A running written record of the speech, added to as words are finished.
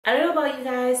I don't know about you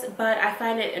guys, but I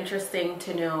find it interesting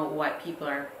to know what people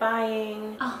are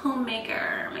buying. A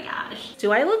homemaker, oh my gosh.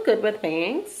 Do I look good with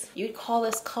bangs? You'd call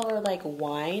this color like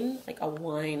wine? Like a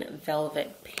wine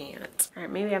velvet pant. All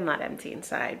right, maybe I'm not empty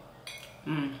inside.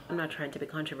 I'm not trying to be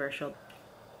controversial.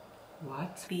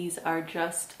 What? These are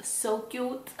just so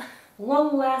cute.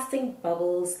 Long-lasting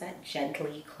bubbles that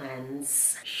gently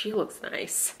cleanse. She looks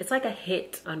nice. It's like a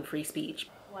hit on free speech.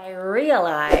 I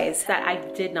realized that I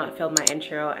did not film my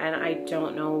intro and I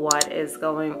don't know what is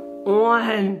going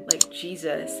on. Like,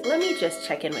 Jesus. Let me just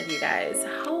check in with you guys.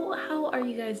 How are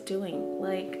you guys doing?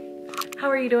 Like, how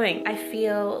are you doing? I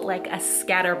feel like a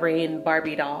scatterbrained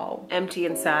Barbie doll. Empty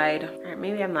inside. Or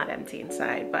maybe I'm not empty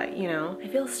inside, but you know, I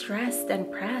feel stressed and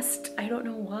pressed. I don't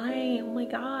know why. Oh my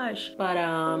gosh. But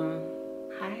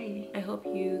hi, I hope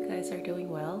you guys are doing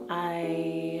well.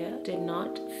 I did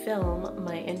not film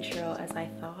my intro as I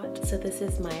thought, so this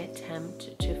is my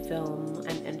attempt to film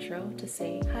an intro to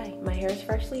say hi. My hair is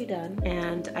freshly done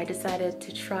and I decided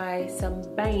to try some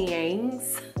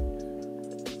bangs.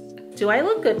 Do I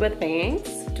look good with bangs?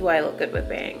 Do I look good with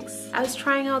bangs? I was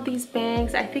trying out these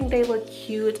bangs. I think they look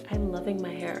cute. I'm loving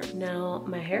my hair. Now,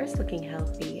 my hair is looking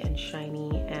healthy and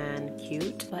shiny and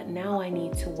cute, but now I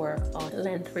need to work on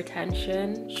length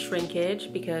retention,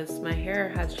 shrinkage, because my hair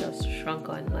has just shrunk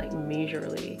on like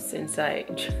majorly since I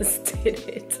just did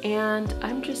it. And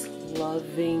I'm just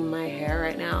loving my hair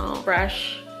right now.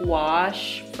 Fresh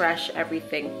wash, fresh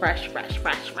everything. Fresh, fresh,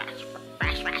 fresh, fresh,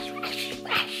 fresh, fresh, fresh,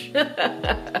 fresh.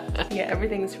 Yeah,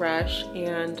 everything's fresh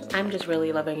and I'm just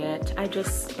really loving it. I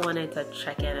just wanted to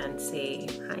check in and say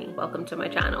hi. Welcome to my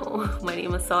channel. My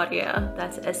name is Saudia.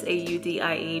 That's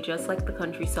S-A-U-D-I-A, just like the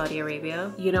country Saudi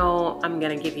Arabia. You know, I'm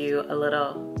gonna give you a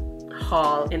little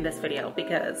haul in this video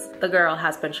because the girl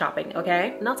has been shopping,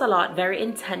 okay? Not a lot, very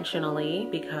intentionally,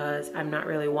 because I'm not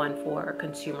really one for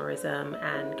consumerism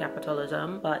and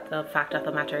capitalism, but the fact of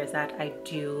the matter is that I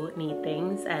do need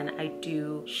things and I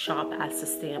do shop as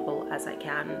sustainable as I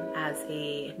can as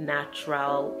a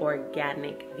natural,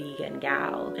 organic, vegan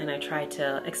gal. And I try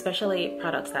to, especially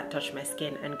products that touch my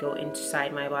skin and go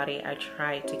inside my body, I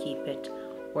try to keep it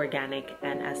organic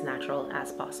and as natural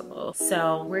as possible.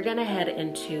 So we're gonna head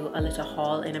into a little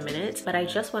haul in a minute, but I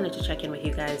just wanted to check in with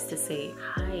you guys to say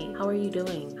hi. How are you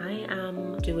doing? I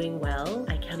am doing well.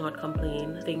 I cannot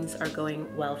complain. Things are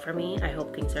going well for me. I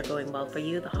hope things are going well for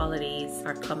you. The holidays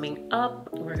are coming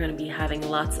up. We're gonna be having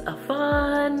lots of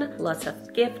fun, lots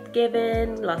of gift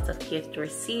giving, lots of gift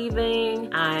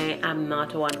receiving. I am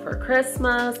not one for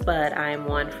Christmas, but I'm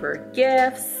one for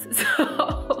gifts.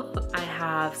 So I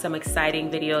have some exciting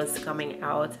videos coming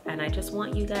out and I just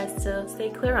want you guys to stay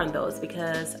clear on those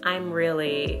because I'm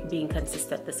really being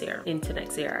consistent this year into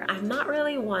next year. I'm not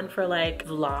really one for like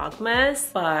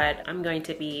vlogmas, but I'm going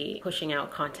to be pushing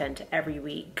out content every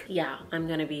week. Yeah, I'm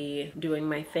gonna be doing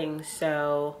my thing.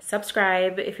 So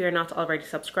subscribe if you're not already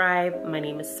subscribed. My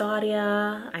name is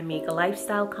Saudia. I make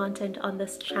lifestyle content on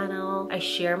this channel. I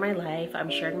share my life.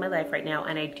 I'm sharing my life right now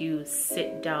and I do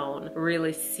sit down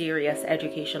really serious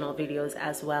educational videos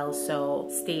as well, so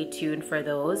stay tuned for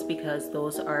those because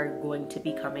those are going to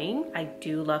be coming. I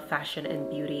do love fashion and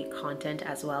beauty content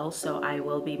as well, so I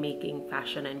will be making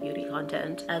fashion and beauty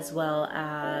content, as well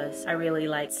as I really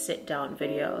like sit down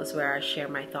videos where I share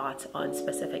my thoughts on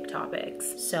specific topics,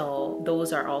 so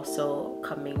those are also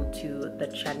coming to the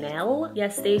channel.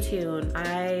 Yes, stay tuned.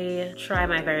 I try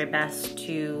my very best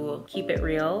to keep it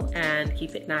real and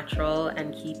keep it natural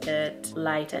and keep it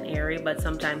light and airy, but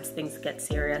sometimes things get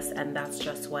serious and that's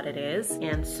just what it is.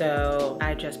 And so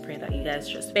I just pray that you guys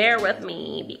just bear with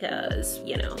me because,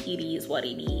 you know, it is what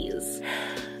it is.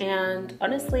 And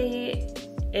honestly,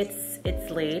 it's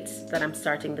late that I'm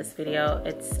starting this video.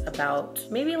 It's about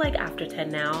maybe like after 10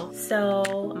 now.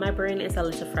 So my brain is a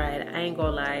little fried. I ain't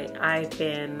gonna lie. I've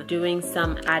been doing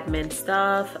some admin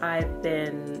stuff. I've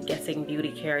been getting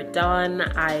beauty care done.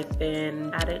 I've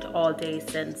been at it all day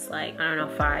since like, I don't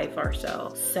know, 5 or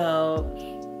so.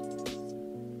 So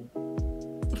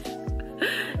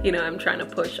you know, I'm trying to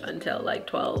push until like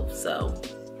 12, so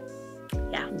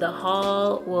yeah. The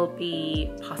haul will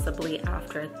be possibly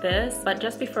after this, but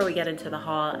just before we get into the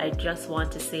haul, I just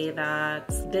want to say that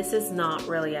this is not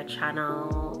really a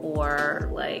channel or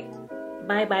like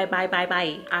buy.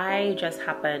 I just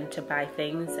happen to buy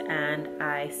things and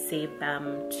I save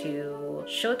them to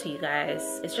show to you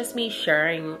guys. It's just me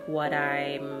sharing what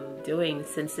I'm doing,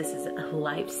 since this is a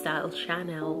lifestyle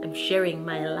channel, I'm sharing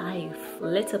my life,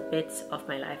 little bits of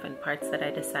my life and parts that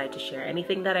I decide to share.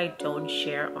 Anything that I don't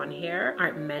share on here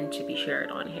aren't meant to be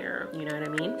shared on here, you know what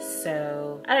I mean?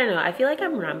 So I don't know, I feel like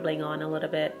I'm rambling on a little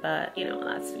bit, but you know,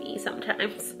 that's me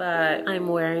sometimes. But I'm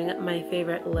wearing my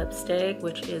favorite lipstick,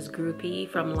 which is Groupie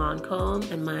from Lancome,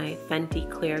 and my Fenty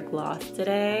Clear Gloss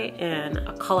today, and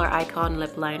a Color Icon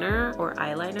lip liner or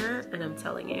eyeliner. And I'm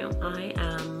telling you, I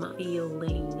am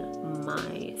feeling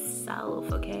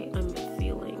myself, okay? I'm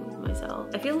feeling myself.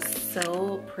 I feel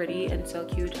so pretty and so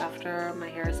cute after my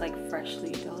hair is like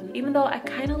freshly done, even though I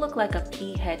kind of look like a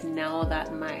pea head now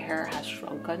that my hair has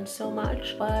shrunken so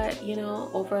much. But you know,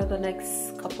 over the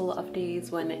next couple of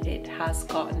days when it has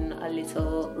gotten a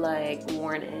little like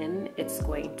worn in, it's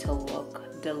going to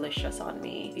look delicious on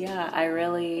me. Yeah, I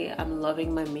really am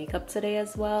loving my makeup today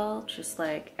as well. Just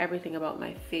like everything about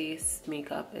my face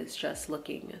makeup is just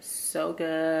looking so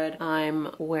good.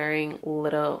 I'm wearing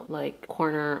little like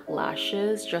corner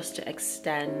lashes just to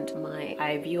extend my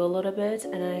eye view a little bit,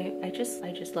 and I just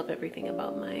love everything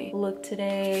about my look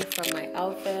today. From my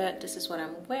outfit, this is what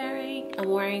I'm wearing. I'm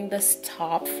wearing this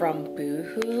top from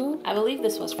Boohoo. I believe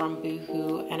this was from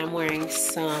Boohoo, and I'm wearing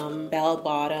some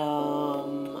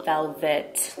bell-bottom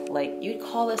velvet, like you'd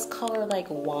call this color like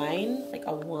wine, like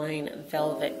a wine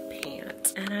velvet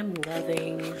pant. And I'm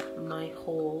loving my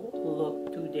whole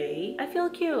look today. I feel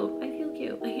cute. I feel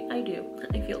cute. I do.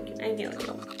 I feel cute. I feel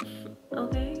cute.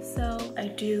 Okay, so I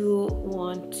do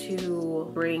want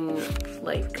to bring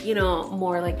like, you know,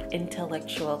 more like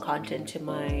intellectual content to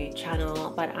my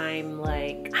channel, but I'm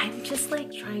just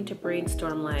like trying to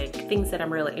brainstorm like things that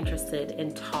I'm really interested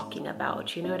in talking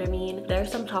about, you know what I mean? There are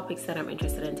some topics that I'm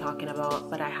interested in talking about,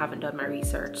 but I haven't done my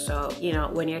research. So, you know,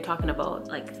 when you're talking about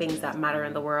like things that matter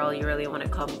in the world, you really want to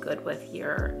come good with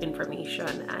your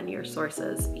information and your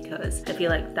sources, because I feel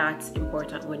like that's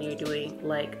important when you're doing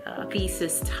like a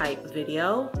thesis type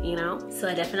video, you know? So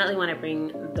I definitely want to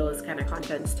bring those kind of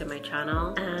contents to my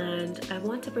channel, and I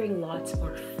want to bring lots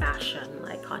more fashion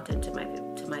like content to my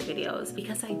videos,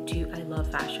 because I love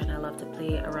fashion. I love to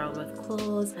play around with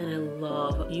clothes, and I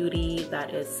love beauty,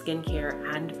 that is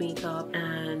skincare and makeup,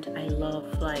 and I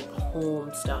love like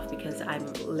home stuff because I'm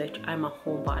a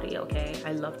homebody, okay?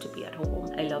 I love to be at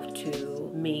home. I love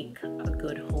to make a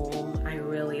good home. I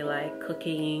really like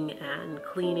cooking and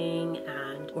cleaning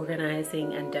and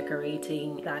organizing and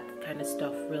decorating, that kind of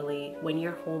stuff. Really, when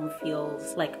your home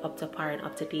feels like up to par and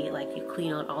up to date, like you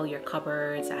clean out all your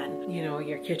cupboards and you know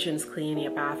your kitchen's clean,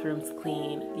 your bathroom's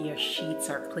clean, your sheets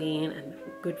are clean, and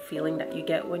good feeling that you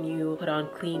get when you put on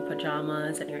clean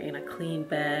pajamas and you're in a clean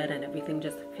bed and everything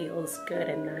just feels good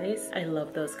and nice. I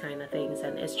love those kind of things,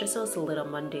 and it's just those little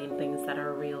mundane things that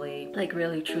are really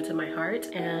true to my heart,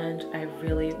 and I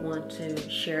really want to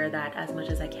share that as much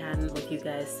as I can with you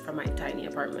guys from my tiny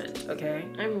apartment, okay?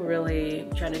 I'm really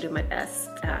trying to do my best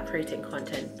at creating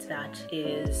content that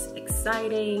is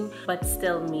exciting but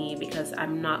still me, because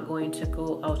I'm not going to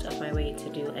go out of my way to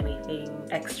do anything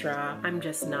extra. I'm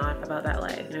just not about that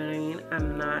life, you know what I mean?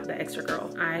 I'm not the extra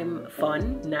girl. I'm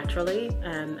fun naturally,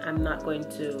 and I'm not going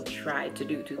to try to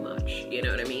do too much, you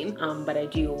know what I mean? But I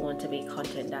do want to make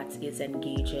content that is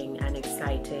engaging and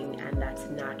exciting and that's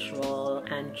natural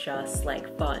and just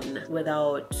like fun,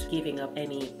 without giving up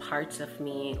any parts of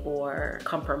me or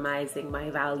compromising my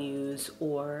values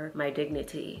or my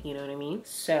dignity, you know what I mean?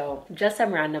 So just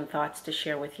some random thoughts to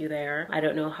share with you there. I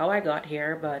don't know how I got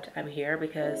here, but I'm here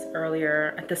because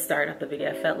earlier at the start of the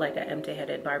video I felt like an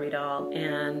empty-headed Barbie doll,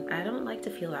 and I don't like to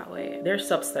feel that way. There's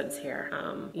substance here.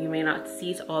 You may not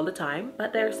see it all the time,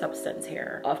 but there's substance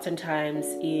here. Oftentimes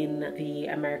in the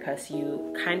Americas,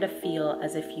 you kind of feel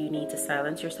as if you need to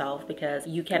silence yourself because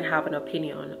you can have an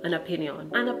opinion,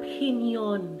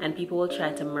 and people will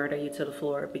try to murder you to the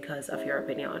floor because of your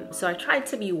opinion. So I try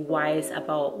to be wise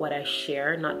about what I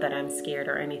share, not that I'm scared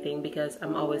or anything, because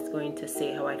I'm always going to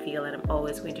say how I feel and I'm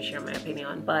always going to share my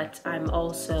opinion, but I'm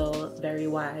also very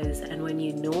wise, and when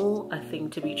you know a thing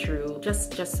to be true,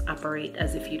 just operate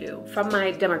as if you do. From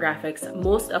my demographics,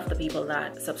 most of the people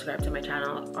that subscribe to my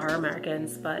channel are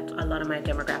Americans, but a lot of my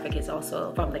demographic is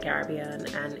also from the Caribbean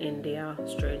and India,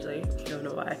 strangely. I don't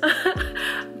know why.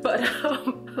 But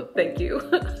thank you.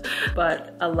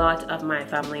 But a lot of my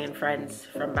family and friends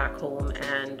from back home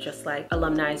and just like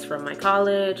alumni from my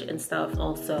college and stuff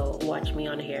also watch me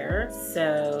on here.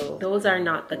 So those are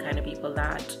not the kind of people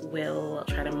that will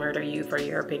try to murder you for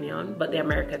your opinion, but the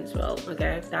Americans will,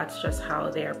 okay? That's just how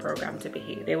they are programmed to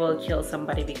behave. They will kill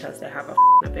somebody because they have a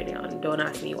opinion. Don't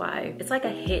ask me why. It's like a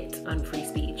hit on free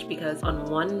speech, because on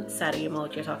one side of your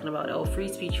mouth you're talking about, oh, free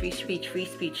speech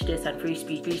this and free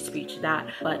speech that,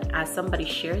 but as somebody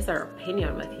shares their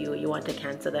opinion with you, you want to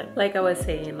cancel them. Like I was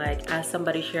saying, like as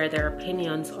somebody shared their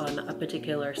opinions on a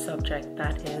particular subject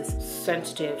that is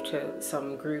sensitive to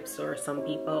some groups or some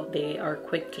people, they are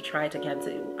quick to try to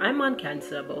cancel you. I'm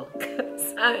uncancelable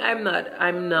because I'm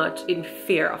not in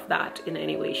fear of that in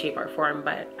any way, shape or form,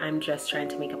 but I'm just trying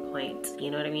to make a point.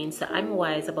 You know what I mean? So I'm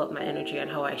wise about my energy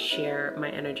and how I share my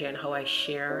energy and how I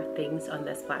share things on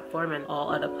this platform and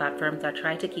all other platforms. I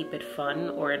try to keep it fun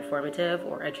or informative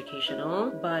or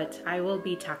educational, but I will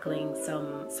be tackling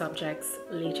some subjects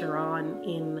later on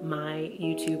in my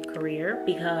YouTube career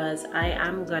because I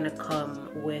am gonna come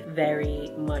with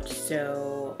very much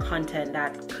so content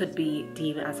that could be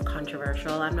deemed as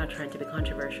controversial. I'm not trying to be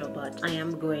controversial, but I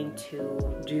am going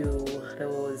to do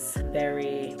those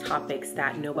very topics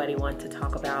that nobody wants to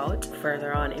talk about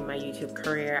further on in my YouTube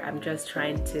career. I'm just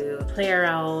trying to play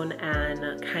around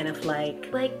and kind of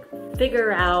like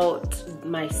figure out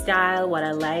my style, what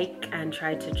I like, and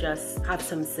try to just have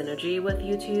some synergy with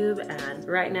YouTube. And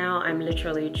right now I'm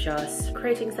literally just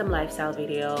creating some lifestyle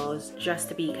videos just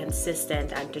to be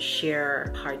consistent and to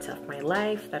share parts of my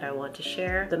life that I want to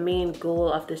share. The main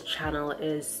goal of this channel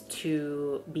is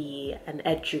to be an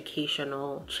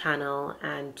educational channel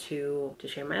and to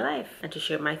share my life and to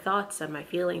share my thoughts and my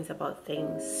feelings about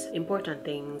things, important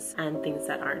things and things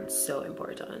that aren't so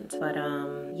important. But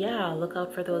yeah, look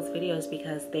out for those videos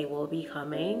because they will be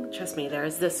coming. Trust me,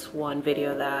 there's this one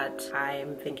video that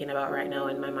I'm thinking about right now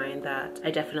in my mind that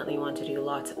I definitely want to do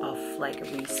lots of like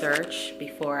research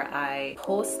before I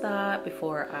post that,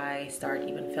 before I start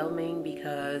even filming,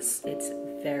 because it's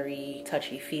very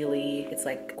touchy-feely. It's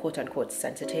like quote-unquote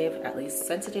sensitive, at least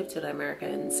sensitive to the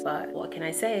Americans. But what can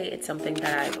I say? It's something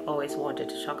that I've always wanted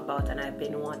to talk about and I've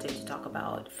been wanting to talk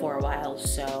about for a while,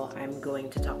 so I'm going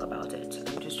to talk about it.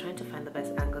 I'm just trying to find the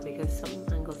best angle because some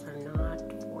angles are not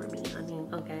for me. I mean,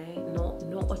 okay, no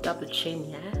a double chin,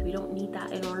 yeah? We don't need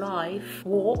that in our life.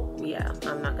 Whoa. Yeah,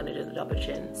 I'm not gonna do the double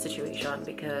chin situation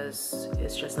because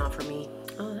it's just not for me.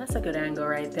 Oh, that's a good angle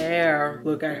right there.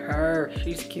 Look at her,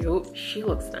 she's cute. She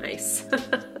looks nice.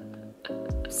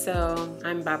 So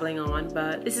I'm babbling on,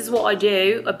 but this is what I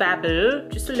do. I babble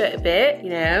just a little bit, you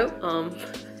know.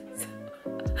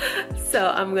 So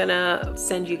I'm gonna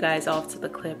send you guys off to the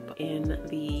clip in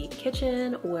the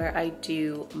kitchen where I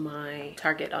do my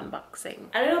Target unboxing.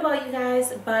 I don't know about you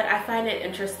guys, but I find it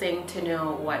interesting to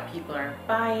know what people are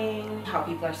buying, how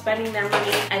people are spending their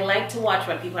money. I like to watch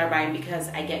what people are buying because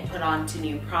I get put on to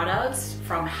new products,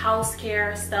 from house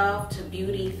care stuff to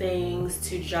beauty things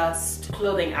to just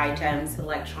clothing items,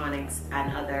 electronics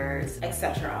and others,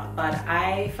 etc. But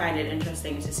I find it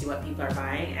interesting to see what people are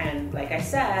buying, and like I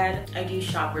said, I do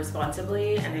shop responsibly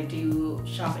and I do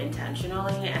shop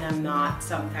intentionally, and I'm not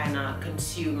some kind of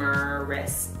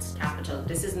consumerist capital.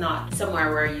 This is not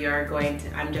somewhere where you're going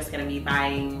to, I'm just gonna be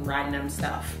buying random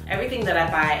stuff. Everything that I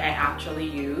buy I actually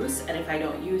use, and if I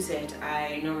don't use it,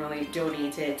 I normally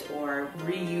donate it or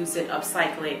reuse it,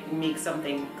 upcycle it, make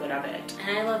something good of it.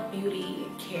 And I love beauty,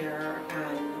 care,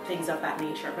 and things of that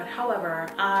nature. But however,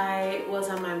 I was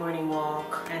on my morning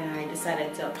walk and I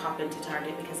decided to pop into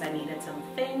Target because I needed some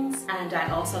things, and I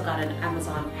also got an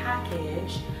Amazon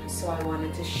package, so I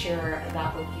wanted to share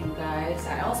that with you guys.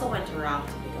 I also went to Rock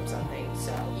to pick up something,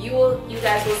 so you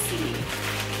guys will see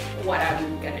what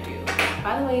I'm gonna do.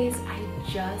 By the way, I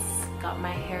just got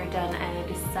my hair done and I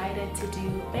decided to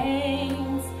do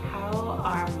bangs. How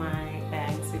are my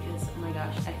bangs? Because oh my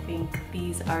gosh, I think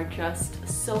these are just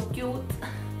so cute.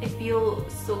 They feel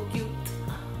so cute.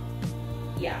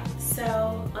 Yeah,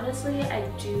 so honestly I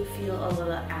do feel a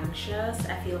little anxious.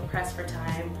 I feel pressed for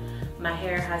time. My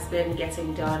hair has been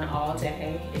getting done all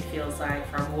day. It feels like,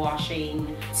 from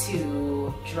washing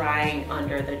to drying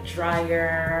under the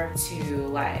dryer to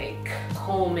like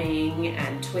combing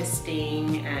and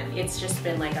twisting, and it's just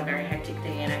been like a very hectic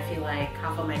day, and I feel like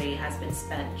half of my day has been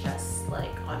spent just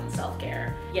like on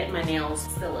self-care. Yet my nails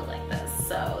still look like this.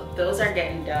 So those are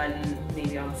getting done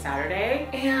maybe on Saturday,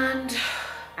 and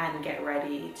get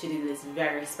ready to do this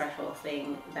very special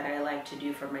thing that I like to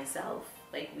do for myself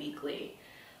like weekly.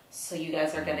 So you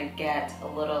guys are gonna get a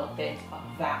little bit of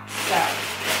that. So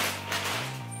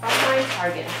from my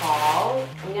Target haul,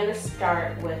 I'm gonna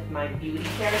start with my beauty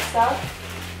care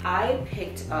stuff. I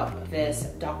picked up this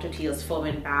Dr. Teal's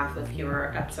foaming bath with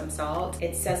pure Epsom salt.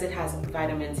 It says it has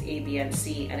vitamins A, B, and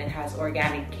C, and it has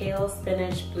organic kale,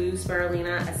 spinach, blue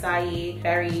spirulina, acai,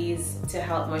 berries to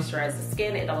help moisturize the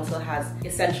skin. It also has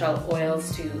essential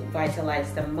oils to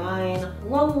vitalize the mind,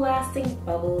 long-lasting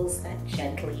bubbles that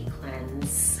gently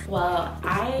cleanse. Well,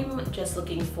 I'm just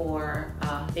looking for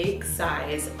a big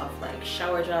size of like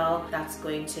shower gel that's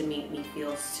going to make me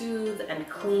feel soothed and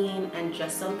clean and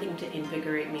just something to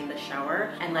invigorate me in the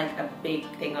shower, and like a big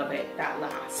thing of it that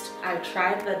lasts. I've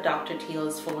tried the Dr.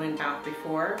 Teal's foaming bath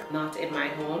before, not in my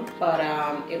home, but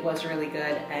it was really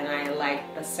good and I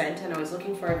liked the scent, and I was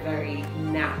looking for a very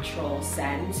natural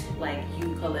scent like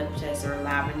eucalyptus or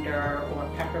lavender or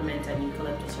peppermint and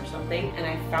eucalyptus or something, and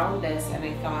I found this and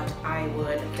I thought I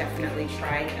would definitely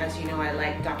try it. As you know, I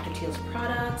like Dr. Teal's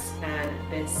products, and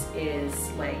this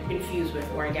is like infused with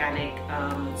organic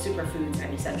superfoods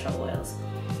and essential oils.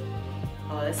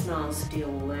 Oh, this smells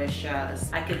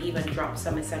delicious. I could even drop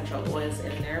some essential oils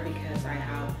in there because I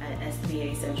have an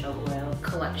SBA essential oil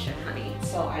collection, honey.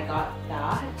 So I got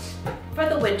that. For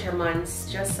the winter months,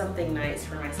 just something nice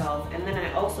for myself. And then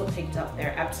I also picked up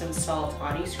their Epsom salt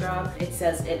body scrub. It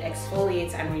says it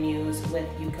exfoliates and renews with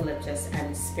eucalyptus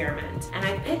and spearmint. And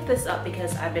I picked this up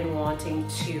because I've been wanting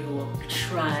to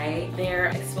try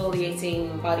their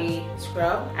exfoliating body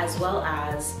scrub, as well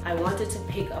as I wanted to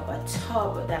pick up a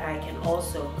tub that I can also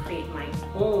create my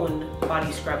own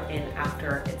body scrub in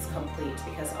after it's complete,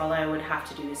 because all I would have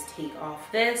to do is take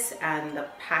off this and the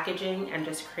packaging and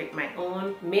just create my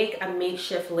own, make a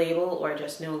makeshift label or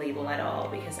just no label at all,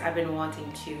 because I've been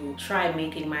wanting to try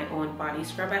making my own body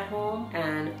scrub at home,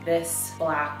 and this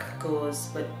black goes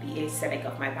with the aesthetic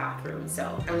of my bathroom,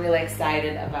 so I'm really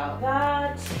excited about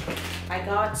that. I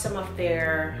got some of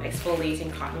their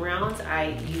exfoliating cotton rounds.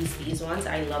 I use these ones.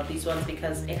 I love these ones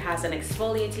because it has an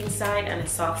exfoliating side and a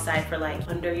soft side for like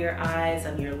under your eyes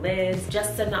and your lids,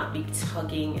 just to not be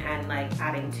tugging and like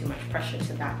adding too much pressure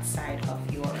to that side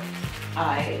of your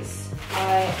eyes.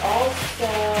 I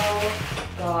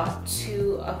also got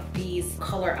 2 of these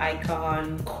Color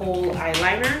Icon Kohl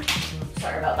eyeliner.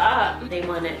 Sorry about that. They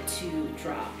wanted to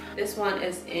drop. This one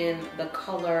is in the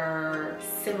color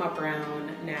Simma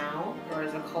Brown now, or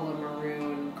is the color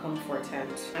Maroon Comfortant.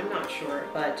 I'm not sure,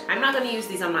 but I'm not gonna use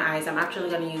these on my eyes. I'm actually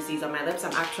gonna use these on my lips.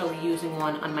 I'm actually using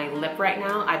one on my lip right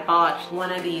now. I bought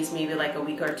one of these maybe like a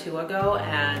week or 2 ago,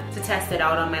 and to test it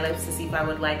out on my lips to see if I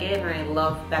would like it. And I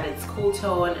love that it's cool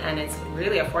tone and it's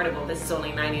really affordable. This is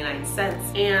only 99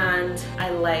 cents. And I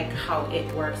like how it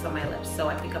works on my lips, so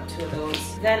I pick up 2 of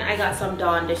those. Then I got some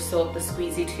Dawn dish soap, the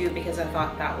squeezy tube, because I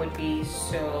thought that would be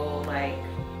so like,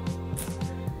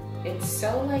 it's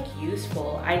so like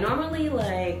useful. I normally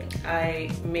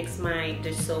I mix my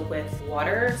dish soap with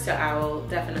water, so I will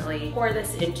definitely pour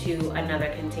this into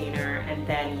another container and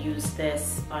then use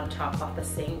this on top of the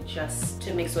sink just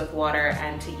to mix with water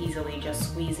and to easily just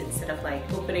squeeze instead of like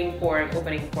opening,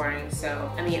 pouring.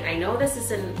 So I mean, I know this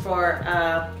isn't for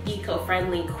a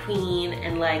eco-friendly queen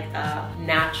and like a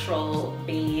natural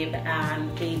babe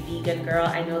and a vegan girl.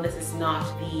 I know this is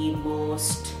not the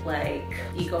most like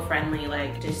eco-friendly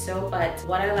like dish soap, but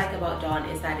what I like about Dawn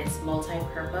is that it's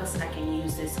multi-purpose. I can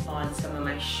use this on some of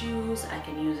my shoes, I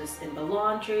can use this in the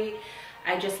laundry.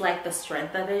 I just like the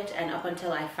strength of it, and up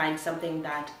until I find something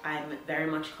that I'm very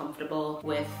much comfortable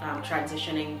with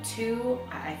transitioning to,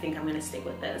 I think I'm gonna stick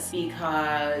with this,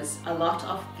 because a lot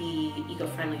of the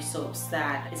eco-friendly soaps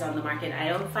that is on the market, I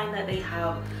don't find that they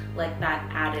have like that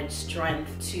added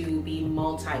strength to be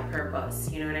multi-purpose,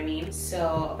 you know what I mean?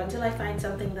 So up until I find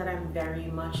something that I'm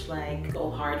very much like go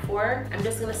hard for, I'm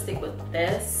just gonna stick with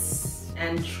this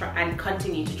and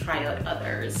continue to try out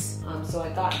others. So I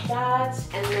got that,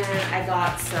 and then I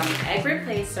got some egg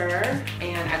replacer,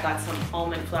 and I got some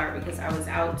almond flour because I was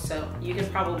out, so you can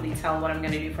probably tell what I'm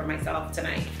gonna do for myself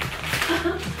tonight.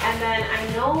 And then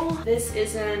I know this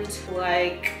isn't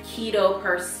like keto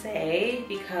per se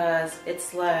because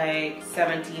it's like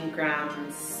 17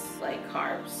 grams like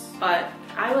carbs, but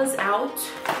I was out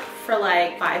for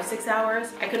like 5-6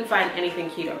 hours. I couldn't find anything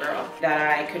keto, girl,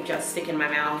 that I could just stick in my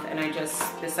mouth, and I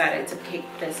just decided to pick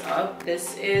this up.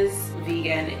 This is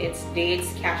vegan. It's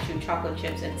dates, cashew, chocolate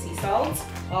chips, and sea salt.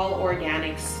 All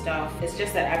organic stuff. It's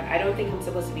just that I don't think I'm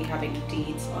supposed to be having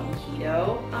dates on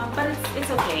keto, but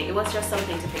it's okay. It was just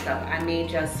something to pick up. I may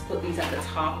just put these at the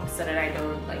top so that I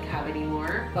don't like have any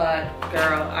more. But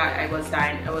girl, I was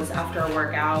dying. I was after a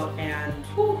workout, and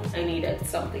whew, I needed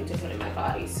something to put in my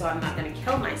body, so I'm not gonna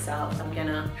kill myself. myself. I'm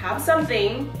gonna have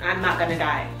something. I'm not gonna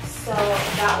die. So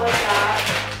that was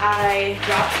that. I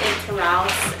dropped into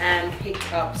Ralph's and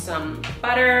picked up some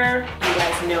butter. You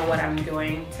guys know what I'm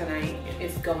doing tonight.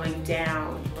 It's going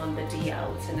down on the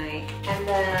DL tonight. And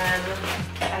then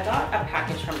I got a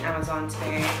package from Amazon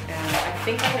today, and I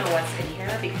think I know what's in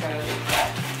here because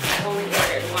I only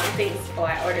ordered one thing. Oh,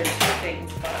 I ordered two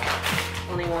things,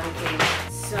 but only one thing.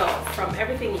 So from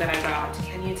everything that I got,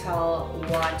 can you tell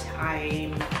what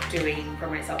I'm doing for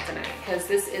myself tonight? Because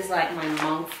this is like my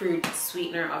monk fruit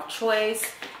sweetener of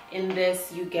choice. In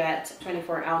this, you get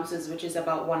 24 ounces, which is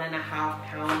about 1.5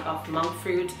 pounds of monk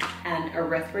fruit and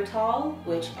erythritol,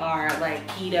 which are like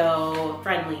keto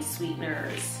friendly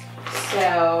sweeteners.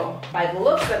 So by the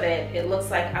looks of it, it looks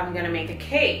like I'm gonna make a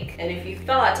cake. And if you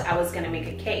thought I was gonna make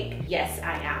a cake, yes,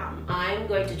 I am. I'm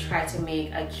going to try to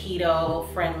make a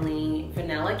keto friendly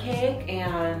vanilla cake,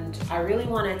 and I really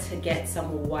wanted to get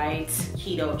some white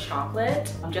keto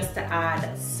chocolate just to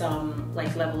add some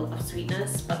like level of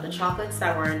sweetness, but the chocolates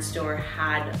that were in store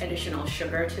had additional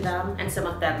sugar to them, and some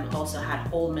of them also had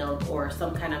whole milk or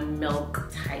some kind of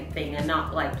milk type thing, and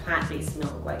not like plant-based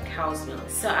milk like cow's milk.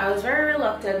 So I was very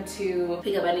reluctant to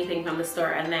pick up anything from the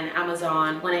store, and then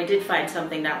Amazon, when I did find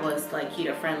something that was like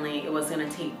keto friendly, it was gonna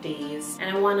take days,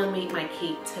 and I want to make my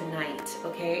cake tonight.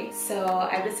 Okay, so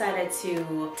I decided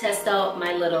to test out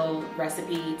my little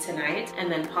recipe tonight,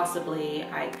 and then possibly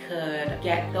I could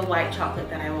get the white chocolate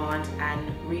that I want and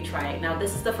retry it. Now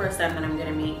this is the first time that I'm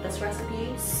gonna make this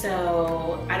recipe,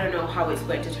 so I don't know how it's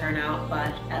going to turn out,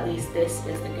 but at least this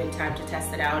is the good time to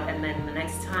test it out, and then the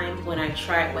next time when I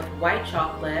try it with white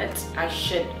chocolate, I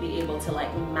should be able to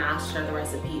like master the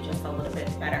recipe just a little bit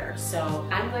better. So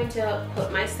I'm going to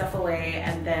put my stuff away,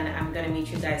 and then I'm gonna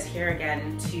meet you guys here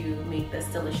again to make this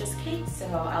delicious cake. So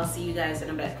I'll see you guys in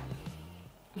a bit.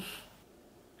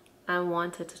 I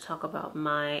wanted to talk about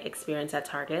my experience at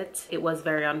Target. It was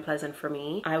very unpleasant for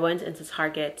me. I went into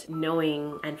Target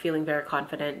knowing and feeling very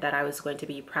confident that I was going to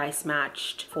be price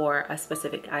matched for a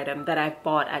specific item that I've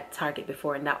bought at Target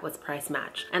before, and that was price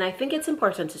matched. And I think it's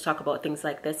important to talk about things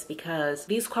like this because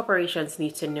these corporations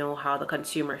need to know how the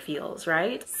consumer feels,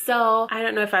 right? So I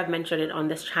don't know if I've mentioned it on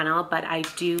this channel, but I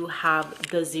do have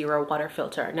the zero water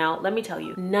filter. Now, let me tell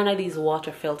you, none of these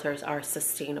water filters are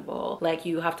sustainable. Like,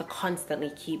 you have to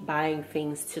constantly keep buying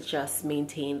things to just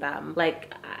maintain them.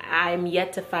 Like, I'm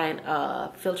yet to find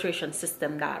a filtration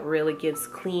system that really gives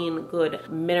clean, good,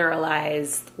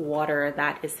 mineralized water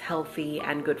that is healthy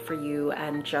and good for you,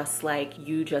 and just like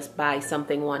you just buy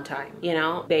something one time. You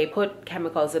know, they put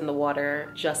chemicals in the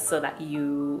water just so that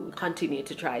you continue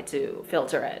to try to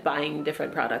filter it, buying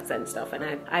different products and stuff. And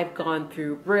I've gone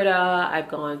through Brita, I've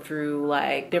gone through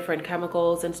like different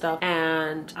chemicals and stuff,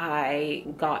 and I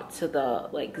got to the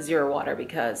like zero water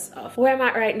because of where I'm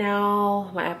at right now,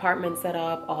 my apartment set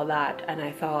up, all that, and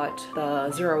I thought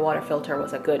the zero water filter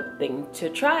was a good thing to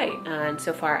try, and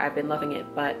so far I've been loving it.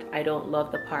 But I don't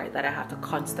love the part that I have to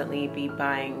constantly be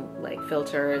buying like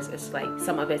filters. It's like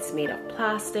some of it's made of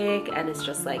plastic, and it's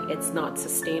just like it's not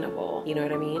sustainable, you know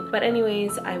what I mean? But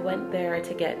anyways, I went there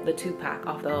to get the 2-pack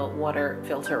of the water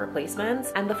filter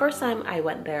replacements, and the first time I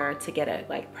went there to get it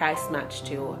like price matched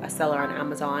to a seller on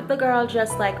Amazon, the girl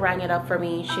just like rang it up for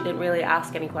me. She didn't really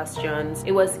ask any questions.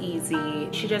 It was easy.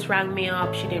 She just rang me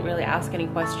up. She didn't really ask any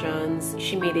questions.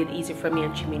 She made it easy for me,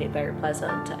 and she made it very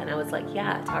pleasant. And I was like,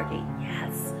 yeah, Target,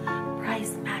 yes.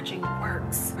 Price matching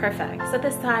works. Perfect. So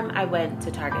this time I went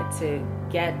to Target to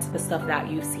get the stuff that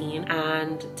you've seen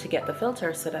and to get the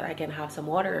filter so that I can have some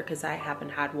water, because I haven't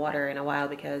had water in a while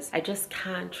because I just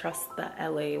can't trust the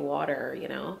LA water, you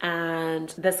know? And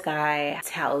this guy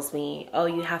tells me, oh,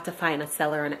 you have to find a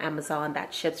seller on Amazon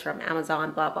that ships from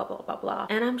Amazon, blah, blah, blah, blah, blah.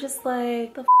 And I'm just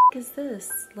like, the f is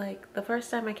this? Like, the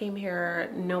first time I came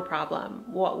here, no problem.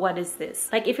 What is this?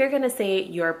 Like, if you're gonna say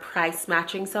you're price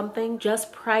matching something,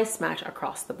 just price match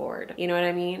across the board. You know what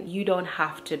I mean? You don't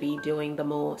have to be doing the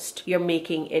most. You're making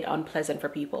it unpleasant for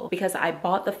people, because I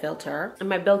bought the filter and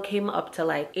my bill came up to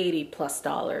like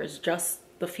 $80+, just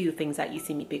the few things that you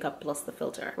see me pick up plus the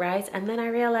filter, right? And then I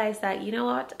realized that, you know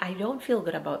what, I don't feel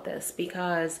good about this,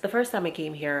 because the first time I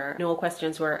came here, no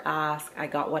questions were asked. I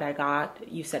got what I got.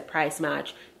 You said price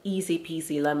match, easy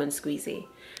peasy lemon squeezy.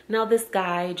 Now this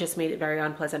guy just made it very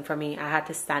unpleasant for me. I had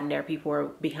to stand there, people were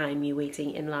behind me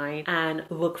waiting in line, and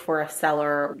look for a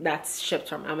seller that's shipped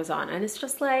from Amazon. And it's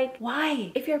just like,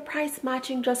 why? If you're price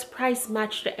matching, just price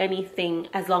match to anything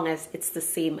as long as it's the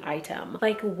same item.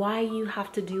 Like, why you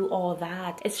have to do all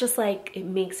that? It's just like, it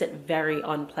makes it very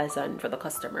unpleasant for the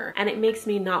customer, and it makes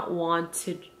me not want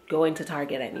to going to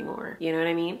Target anymore. You know what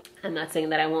I mean? I'm not saying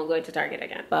that I won't go into Target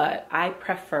again, but I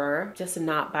prefer just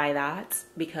not buy that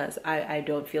because I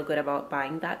don't feel good about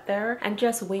buying that there, and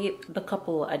just wait the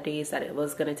couple of days that it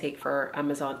was gonna take for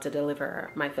Amazon to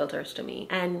deliver my filters to me.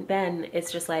 And then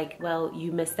it's just like, well,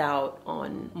 you missed out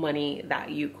on money that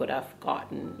you could have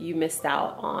gotten. You missed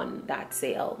out on that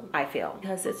sale, I feel.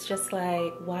 Because it's just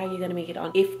like, why are you gonna make it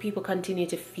on? If people continue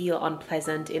to feel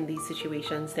unpleasant in these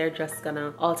situations, they're just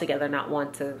gonna altogether not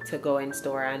want to go in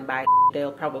store and buy.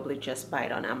 They'll probably just buy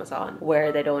it on Amazon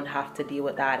where they don't have to deal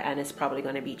with that, and it's probably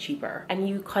going to be cheaper, and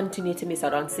you continue to miss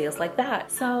out on sales like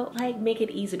that. So like, make it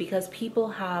easy, because people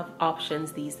have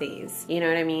options these days, you know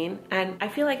what I mean? And I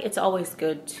feel like it's always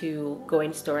good to go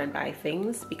in store and buy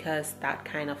things, because that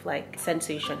kind of like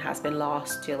sensation has been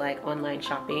lost to like online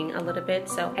shopping a little bit.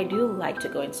 So I do like to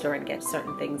go in store and get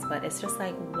certain things, but it's just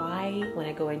like, why when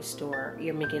I go in store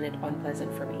you're making it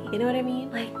unpleasant for me? You know what I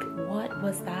mean? Like, what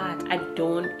was that? I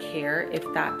don't care if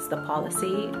that's the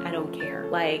policy. I don't care.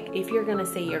 Like, if you're gonna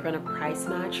say you're gonna price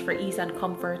match for ease and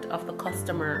comfort of the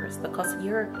customers,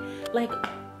 you're like,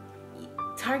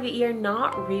 Target, you're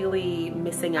not really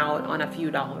missing out on a few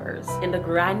dollars. In the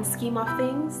grand scheme of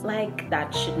things, like,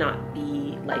 that should not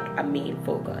be like a main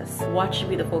focus. What should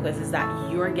be the focus is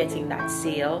that you're getting that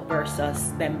sale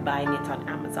versus them buying it on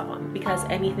Amazon. Because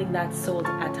anything that's sold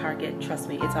at Target, trust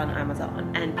me, it's on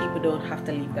Amazon, and people don't have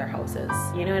to leave their houses.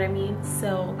 You know what I mean?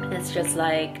 So it's just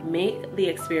like, make the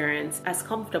experience as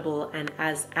comfortable and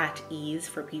as at ease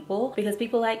for people, because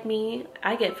people like me,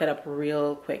 I get fed up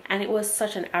real quick. And it was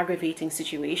such an aggravating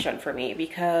situation for me,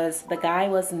 because the guy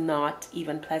was not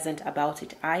even pleasant about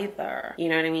it either. You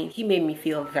know what I mean? He made me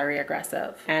feel very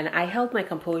aggressive, and I held my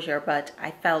composure, but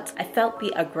I felt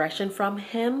the aggression from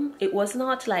him. It was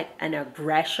not like an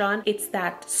aggression, it's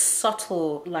that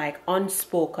subtle, like,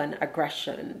 unspoken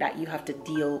aggression that you have to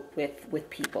deal with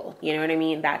people. You know what I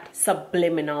mean? That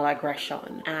subliminal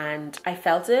aggression, and I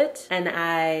felt it, and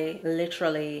I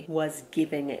literally was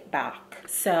giving it back.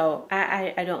 So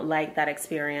I don't like that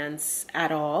experience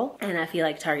at all, and I feel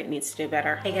like Target needs to do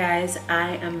better. Hey guys,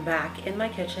 I am back in my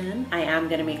kitchen. I am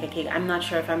gonna make a cake. I'm not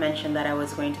sure if I mentioned that I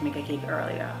was going to make a cake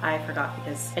earlier. I forgot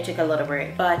because I took a little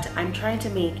break, but I'm trying to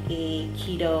make a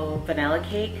keto vanilla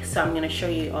cake. So I'm gonna show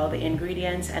you all the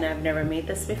ingredients, and I've never made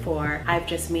this before. I've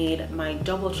just made my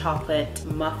double chocolate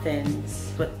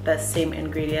muffins with the same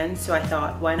ingredients. So I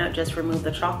thought, why not just remove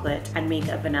the chocolate and make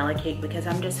a vanilla cake, because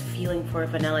I'm just feeling for a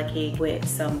vanilla cake with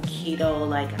some keto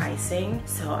like icing.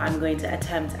 So I'm going to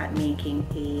attempt at making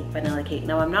a vanilla cake.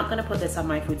 Now, I'm not going to put this on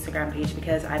my Foodstagram page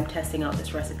because I'm testing out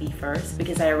this recipe first,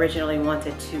 because I originally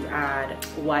wanted to add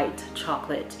white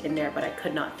chocolate in there, but I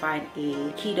could not find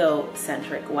a keto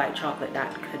centric white chocolate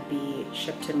that could be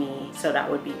shipped to me. So that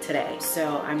would be today.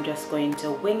 So I'm just going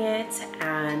to wing it,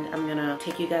 and I'm gonna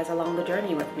take you guys along the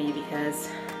journey with me, because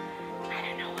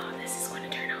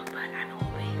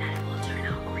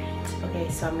okay,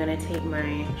 so I'm gonna take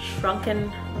my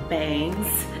shrunken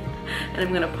bangs and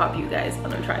I'm gonna pop you guys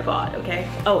on a tripod, okay?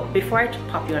 Oh, before I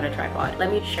pop you on a tripod,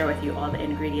 let me share with you all the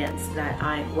ingredients that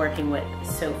I'm working with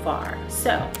so far.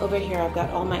 So over here, I've got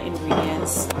all my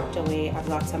ingredients tucked away. I've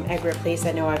got some egg replace.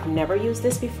 I know I've never used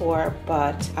this before,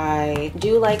 but I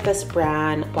do like this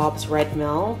brand, Bob's Red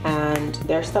Mill, and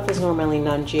their stuff is normally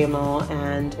non-GMO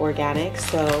and organic,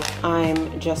 so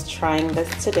I'm just trying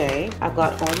this today. I've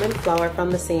got almond flour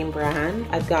from the same brand.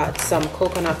 I've got some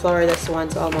coconut flour. This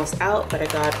one's almost out, but I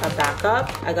got a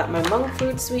backup. I got my monk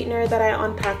fruit sweetener that I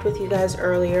unpacked with you guys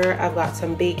earlier. I've got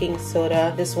some baking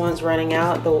soda. This one's running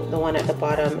out. The one at the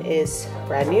bottom is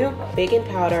brand new. Baking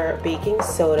powder, baking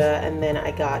soda, and then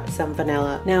I got some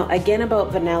vanilla. Now, again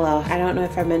about vanilla, I don't know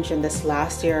if I mentioned this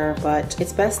last year, but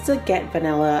it's best to get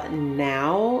vanilla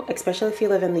now, especially if you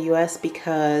live in the US,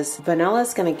 because vanilla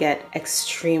is going to get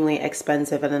extremely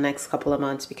expensive in the next couple of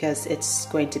months, because it's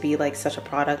going to be like such a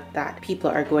product that people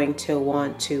are going to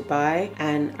want to buy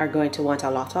and are going to want a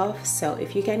lot of. So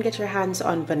if you can get your hands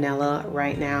on vanilla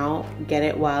right now, get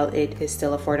it while it is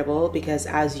still affordable, because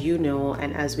as you know,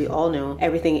 and as we all know,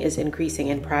 everything is increasing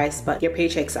in price, but your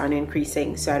paychecks aren't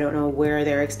increasing. So I don't know where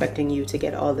they're expecting you to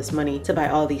get all this money to buy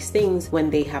all these things when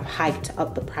they have hiked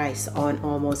up the price on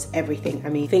almost everything. I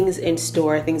mean, things in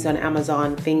store, things on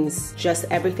Amazon, things, just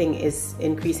everything is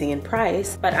increasing in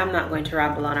price. But I'm not going to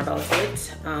ramble on about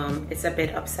it. It's a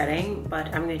bit upsetting,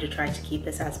 but I'm going to try to keep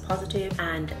this as positive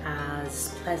and as as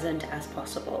pleasant as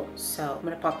possible. So I'm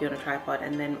gonna pop you on a tripod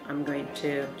and then I'm going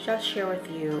to just share with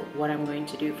you what I'm going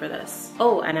to do for this.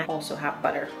 Oh, and I also have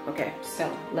butter. Okay,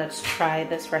 so let's try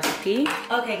this recipe.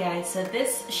 Okay guys, so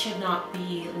this should not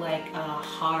be like a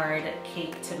hard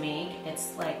cake to make.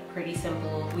 It's like pretty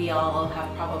simple. We all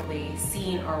have probably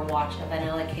seen or watched a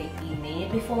vanilla cake be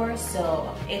made before,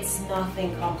 so it's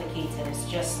nothing complicated. It's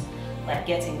just like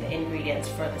getting the ingredients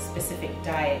for the specific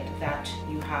diet that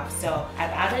you have. So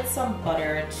I've added some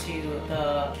butter to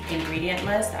the ingredient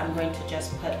list. I'm going to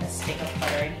just put a stick of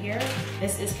butter in here.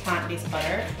 This is plant-based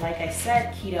butter. Like I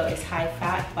said, keto is high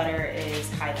fat, butter is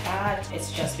high fat.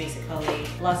 It's just basically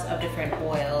lots of different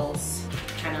oils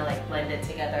kind of like blended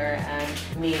together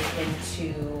and made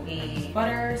into a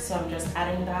butter. So I'm just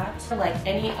adding that. Like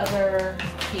any other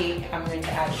cake, I'm going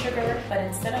to add sugar, but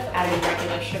instead of adding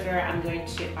regular sugar, I'm going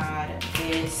to add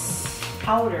this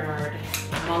powdered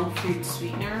monk fruit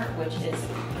sweetener, which is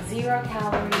 0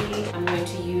 calorie. I'm going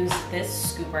to use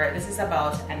this scooper. This is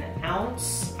about an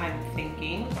ounce, I'm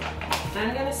thinking.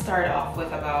 I'm gonna start off with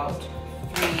about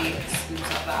 3 scoops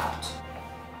of that.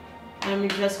 I'm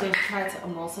just going to try to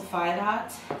emulsify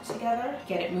that together,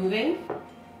 get it moving.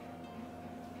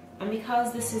 And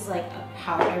because this is like a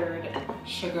powdered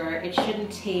sugar, it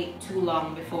shouldn't take too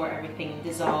long before everything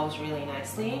dissolves really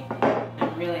nicely.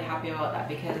 I'm really happy about that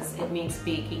because it makes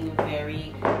baking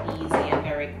very easy and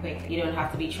very quick. You don't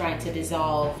have to be trying to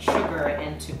dissolve sugar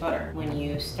into butter when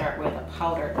you start with a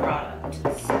powdered product.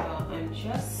 So I'm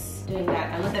just doing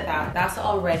that, and look at that. That's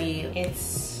already,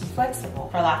 it's flexible,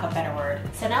 for lack of a better word.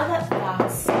 So now that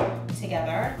that's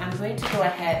together, I'm going to go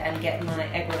ahead and get my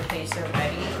egg replacer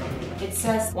ready. It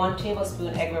says 1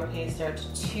 tablespoon egg replacer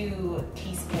to 2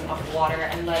 teaspoons of water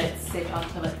and let it sit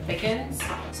until it thickens.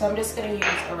 So I'm just going to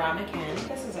use a ramekin.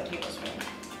 This is a tablespoon.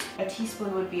 A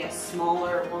teaspoon would be a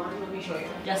smaller one. Let me show you,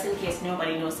 just in case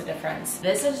nobody knows the difference.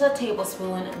 This is a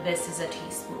tablespoon, this is a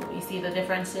teaspoon. You see the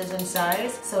differences in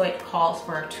size? So it calls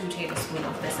for 2 tablespoons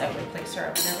of this egg replacer.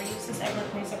 I've never used this egg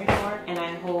replacer before, and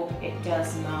I hope it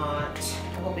does not,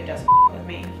 I hope it doesn't with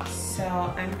me. So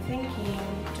I'm thinking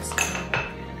just gonna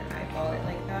eyeball it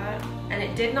like that. And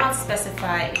it did not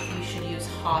specify if you should use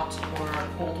hot or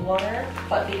cold water,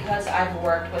 but because I've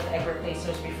worked with egg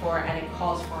replacers before and it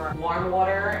calls for warm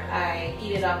water, I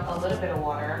heated up a little bit of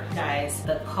water. Guys,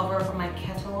 the cover for my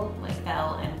kettle like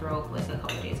fell and broke like a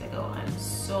couple days ago. I'm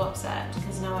so upset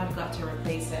because now I've got to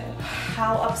replace it.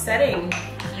 How upsetting.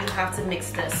 You have to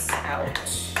mix this out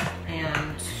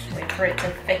and wait for it to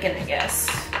thicken, I guess.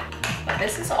 But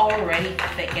this is already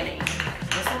thickening.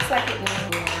 This looks like it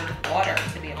needs more water,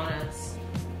 to be honest.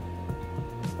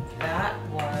 That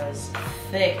was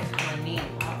thick, honey.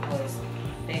 That was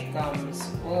thick gums.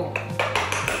 Oh.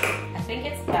 I think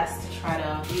it's best to try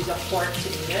to use a fork to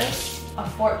do this. A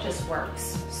fork just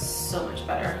works so much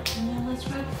better. And then let's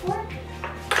try the fork.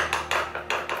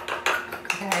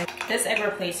 Okay. This egg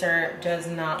replacer does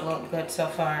not look good so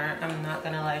far. I'm not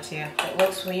gonna lie to you. It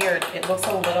looks weird. It looks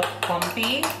a little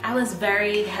clumpy. I was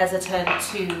very hesitant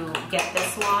to get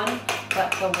this one,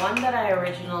 but the one that I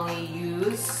originally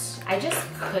used, I just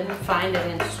couldn't find it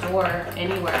in store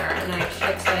anywhere. And I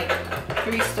checked like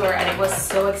 3 stores and it was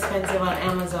so expensive on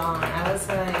Amazon. I was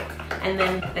like, and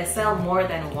then they sell more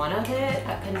than one of it.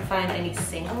 I couldn't find any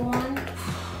single one.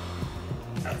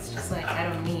 It's just like, I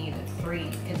don't need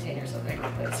 3 containers of egg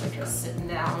replacer just sitting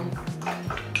down.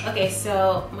 Okay,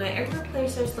 so my egg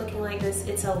replacer is looking like this.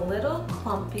 It's a little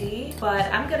clumpy, but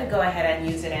I'm gonna go ahead and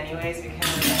use it anyways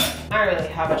because I don't really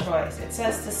have a choice. It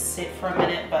says to sit for a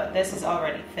minute, but this is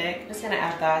already thick. I'm just gonna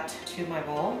add that to my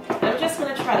bowl. I'm just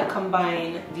gonna try to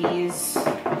combine these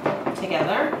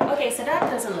together. Okay, so that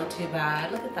doesn't look too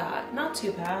bad. Look at that. Not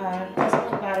too bad.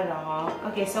 Doesn't look bad at all.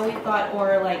 Okay, so we've got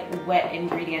our like wet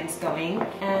ingredients going,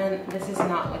 and this is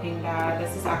not looking bad.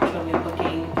 This is actually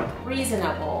looking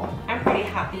reasonable. I'm pretty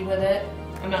happy with it.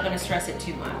 I'm not gonna stress it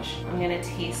too much. I'm gonna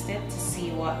taste it to see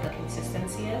what the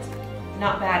consistency is.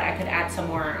 Not bad. I could add some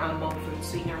more monk fruit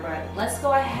sweetener, but let's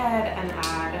go ahead and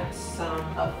add some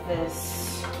of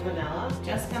this vanilla.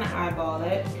 Just gonna eyeball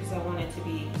it because I want it to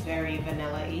be very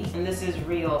vanilla-y. And this is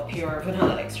real pure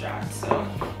vanilla extract. So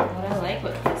what I like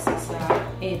with this is that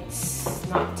it's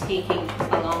not taking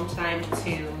a long time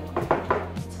to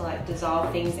like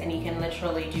dissolve things, and you can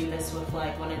literally do this with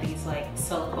like one of these like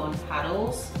silicone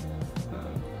paddles.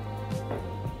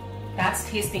 That's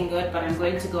tasting good, but I'm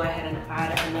going to go ahead and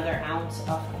add another ounce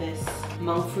of this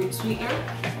monk fruit sweetener.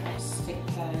 Stick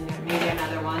that in there, maybe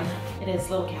another one. It is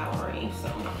low calorie, so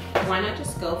why not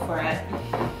just go for it?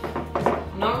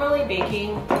 Normally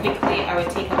baking quickly, I would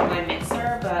take out my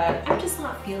mixer, but I'm just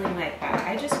not feeling like that.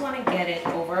 I just want to get it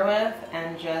over over with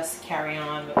and just carry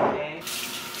on with the day.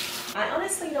 I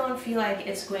honestly don't feel like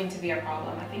it's going to be a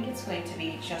problem. I think it's going to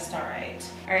be just all right.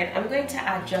 All right, I'm going to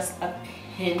add just a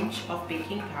pinch of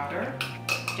baking powder.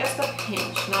 Just a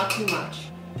pinch, not too much.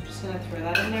 I'm just gonna throw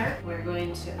that in there. We're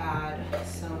going to add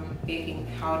some baking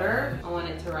powder. I want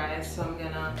it to rise, so I'm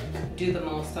gonna do the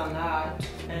most on that.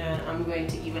 And I'm going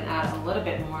to even add a little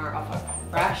bit more of a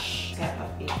fresh set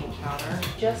of baking powder,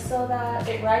 just so that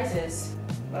it rises.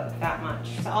 But that much.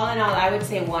 So all in all, I would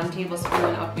say 1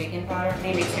 tablespoon of baking powder,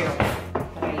 maybe 2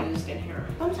 that I used in here.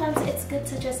 Sometimes it's good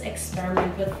to just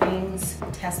experiment with things,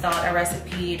 test out a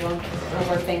recipe, don't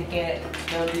overthink it,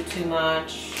 don't do too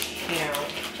much, you know,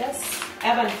 just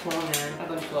ebb and flow, man,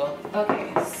 ebb and flow.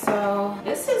 Okay, so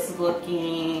this is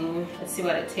looking, let's see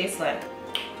what it tastes like.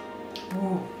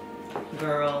 Ooh,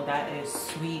 girl, that is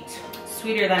sweet.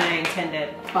 Sweeter than I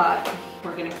intended, but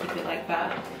we're gonna keep it like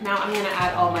that. Now I'm gonna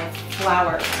add all my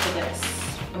flour to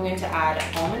this. I'm going to add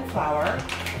almond flour,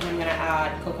 and I'm gonna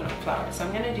add coconut flour. So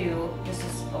I'm gonna do, this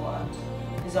is a lot.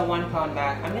 This is a 1 pound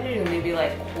bag. I'm gonna do maybe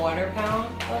like 1/4 pound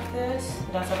of this.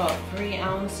 That's about 3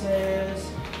 ounces,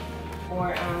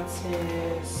 4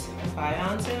 ounces, 5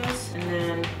 ounces. And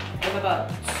then I have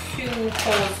about 2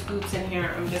 whole scoops in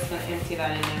here. I'm just gonna empty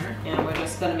that in there, and we're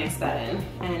just gonna mix that in.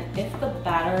 And if the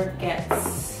batter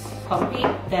gets pumpy,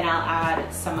 then I'll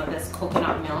add some of this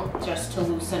coconut milk just to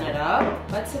loosen it up.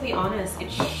 But to be honest, it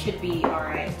should be all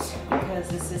right, because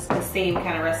this is the same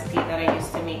kind of recipe that I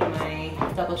used to make my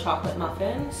double chocolate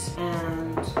muffins,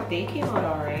 and they came out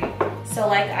all right. So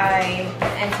like I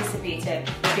anticipated,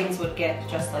 things would get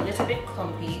just a little bit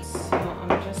clumpy. So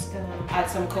I'm just gonna add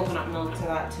some coconut milk to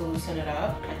that to loosen it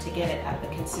up and to get it at the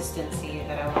consistency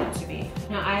that I want it to be.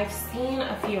 Now I've seen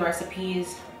a few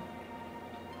recipes.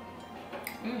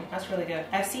 That's really good.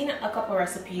 I've seen a couple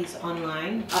recipes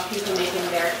online of people making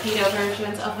their keto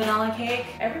versions of vanilla cake.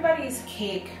 Everybody's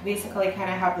cake basically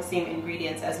kind of have the same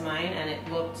ingredients as mine, and it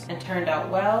looked and turned out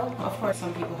well. Of course,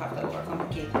 some people have to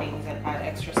overcomplicate things and add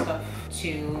extra stuff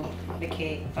to the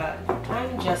cake, but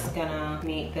I'm just gonna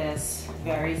make this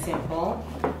very simple,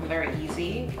 very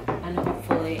easy, and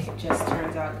hopefully it just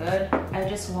turns out good. I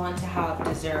just want to have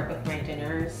dessert with my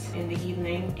dinners in the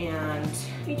evening, and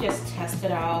we just test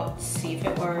it out, see if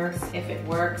it works. If it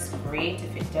works, great.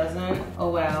 If it doesn't, oh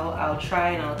well, I'll try,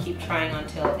 and I'll keep trying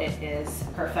until it is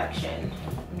perfection.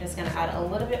 I'm just gonna add a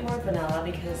little bit more vanilla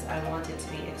because I want it to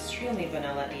be extremely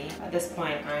vanilla-y. At this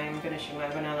point, I'm finishing my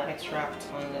vanilla extract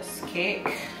on this cake.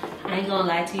 I ain't gonna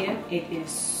lie to you, it is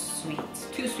sweet.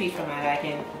 Too sweet for my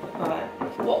liking, but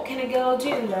what can a girl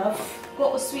do, love?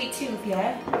 Got a sweet tooth,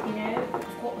 yeah? You know,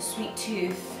 I've got a sweet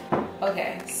tooth.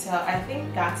 Okay, so I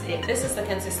think that's it. This is the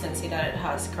consistency that it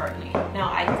has currently.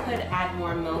 Now I could add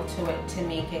more milk to it to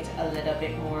make it a little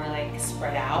bit more like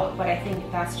spread out, but I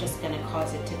think that's just gonna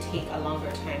cause it to take a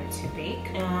longer time to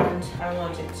bake, and I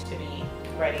want it to be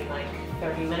ready like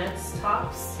 30 minutes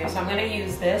tops. Okay, so I'm gonna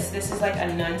use this. This is like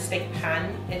a non-stick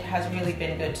pan. It has really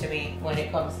been good to me when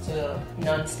it comes to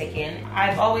non-sticking.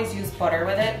 I've always used butter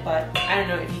with it, but I don't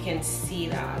know if you can see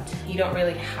that. You don't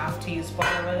really have to use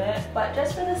butter with it, but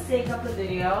just for the sake of the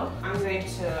video, I'm going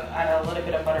to add a little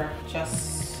bit of butter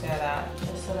just so that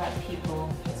people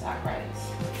just act right.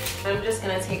 I'm just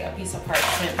gonna take a piece of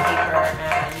parchment paper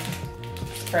and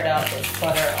spread out this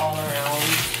butter all around.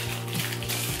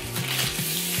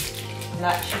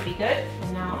 That should be good.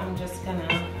 And now I'm just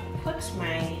gonna put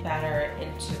my batter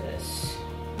into this.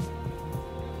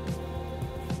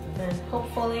 And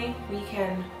hopefully we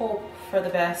can hope for the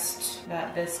best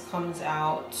that this comes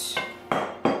out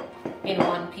in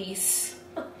one piece.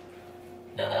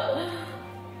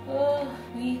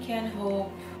 We can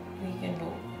hope,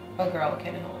 a girl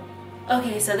can hope.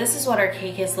 Okay, so this is what our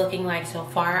cake is looking like so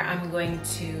far. I'm going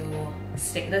to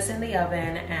stick this in the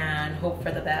oven and hope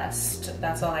for the best.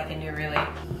 That's all I can do, really.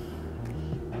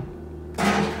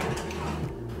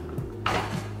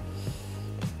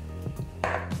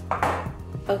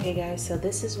 Okay guys, so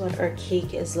this is what our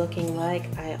cake is looking like.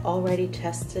 I already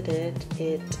tested it.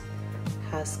 It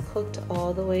has cooked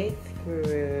all the way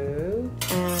through,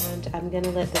 and I'm gonna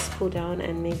let this cool down,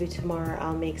 and maybe tomorrow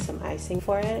I'll make some icing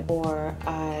for it, or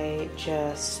I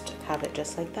just have it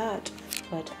just like that.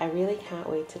 But I really can't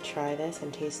wait to try this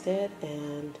and taste it,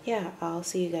 and yeah, I'll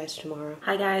see you guys tomorrow.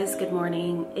 Hi guys, good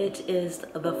morning. It is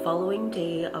the following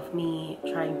day of me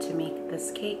trying to make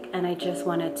this cake, and I just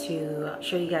wanted to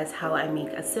show you guys how I make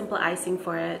a simple icing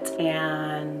for it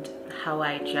and how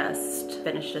I just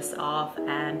finish this off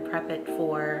and prep it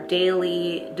for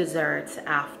daily desserts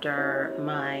after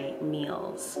my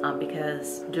meals.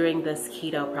 Because during this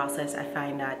keto process, I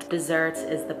find that desserts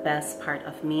is the best part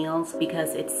of meals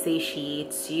because it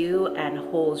satiates you and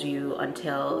holds you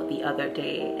until the other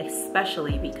day,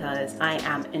 especially because I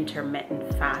am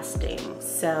intermittent fasting.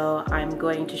 So I'm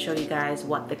going to show you guys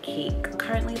what the cake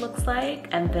currently looks like,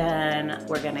 and then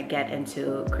we're gonna get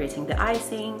into creating the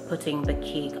icing, putting the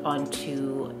cake onto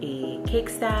a cake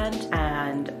stand,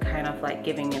 and kind of like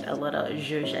giving it a little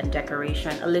zhuzh and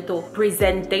decoration, a little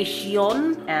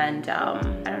presentation. And I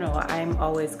don't know, I'm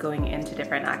always going into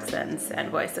different accents and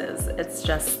voices. It's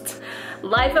just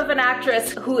life of an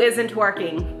actress who isn't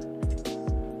working.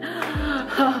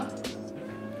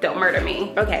 Don't murder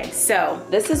me. Okay, so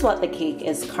this is what the cake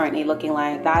is currently looking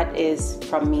like. That is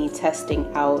from me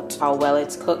testing out how well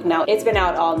it's cooked. Now, it's been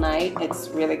out all night. It's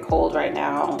really cold right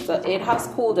now, so it has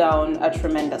cooled down a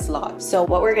tremendous lot. So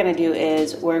what we're gonna do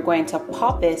is we're going to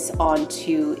pop this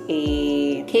onto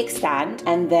a cake stand,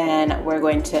 and then we're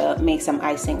going to make some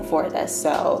icing for this.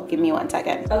 So give me 1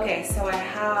 second. Okay, so I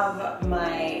have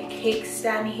my cake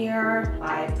stand here.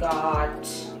 I've got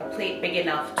a plate big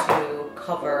enough to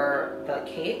cover the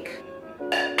cake,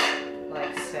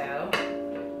 like so.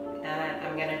 And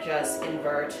I'm gonna just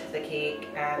invert the cake,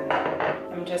 and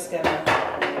I'm just gonna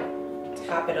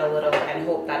tap it a little and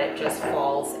hope that it just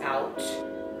falls out.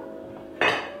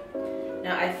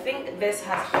 Now I think this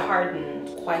has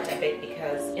hardened quite a bit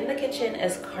because in the kitchen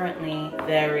is currently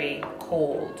very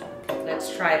cold.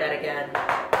 Let's try that again.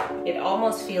 It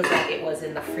almost feels like it was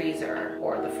in the freezer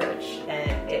or the fridge,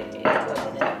 and it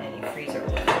wasn't in any freezer or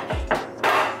fridge.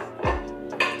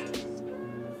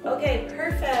 Okay,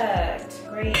 perfect,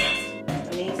 great,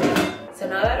 amazing. So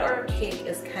now that our cake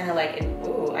is kind of like,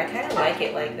 ooh, I kind of like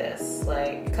it like this,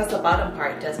 like, because the bottom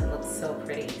part doesn't look so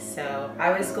pretty. So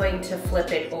I was going to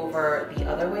flip it over the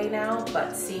other way now,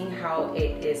 but seeing how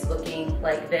it is looking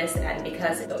like this, and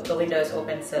because the window is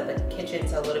open, so the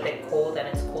kitchen's a little bit cold and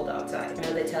it's cold outside. I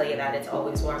know they tell you that it's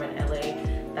always warm in LA.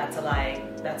 That's a lie.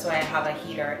 That's why I have a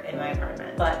heater in my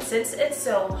apartment. But since it's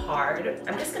so hard,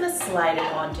 I'm just gonna slide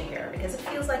it onto here because it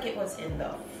feels like it was in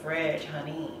the fridge,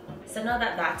 honey. So now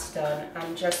that that's done,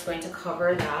 I'm just going to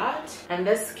cover that. And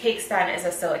this cake stand is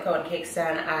a silicone cake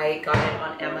stand. I got it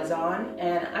on Amazon,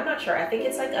 and I'm not sure, I think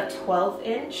it's like a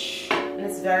 12-inch, and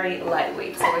it's very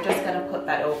lightweight. So we're just gonna put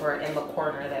that over in the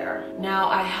corner there. Now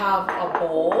I have a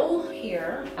bowl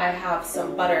here. I have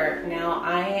some butter. Now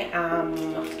I am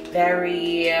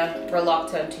very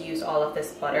reluctant to use all of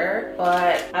this butter,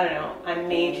 but I don't know, I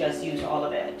may just use all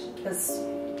of it because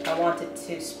I want it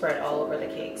to spread all over the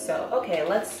cake. So okay,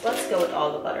 let's go with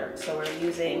all the butter. So we're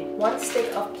using 1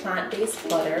 stick of plant-based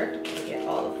butter to get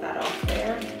all of that off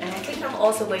there. And I think I'm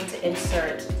also going to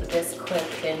insert this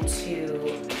clip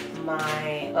into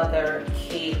my other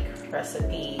cake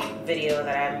recipe video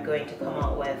that I'm going to come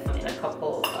out with in a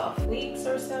couple of weeks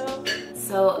or so.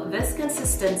 So this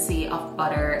consistency of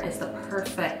butter is the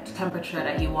perfect temperature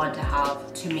that you want to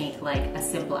have to make like a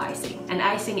simple icing. And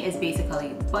icing is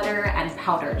basically butter and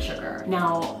powdered sugar.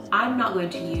 Now, I'm not going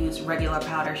to use regular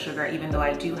powdered sugar, even though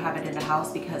I do have it in the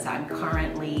house because I'm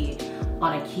currently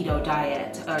on a keto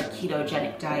diet or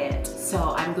ketogenic diet.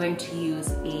 So I'm going to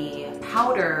use a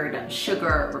powdered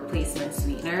sugar replacement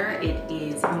sweetener. It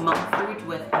is monk fruit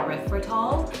with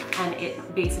erythritol, and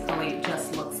it basically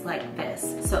just looks like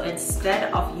this. So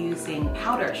instead of using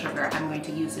powdered sugar, I'm going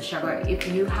to use the sugar. If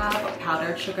you have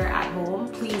powdered sugar at home,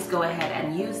 please go ahead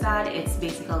and use that. It's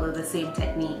basically the same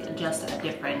technique, just a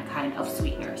different kind of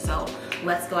sweetener. So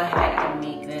let's go ahead and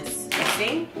make this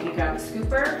icing. You grab a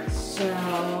scooper.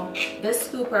 So this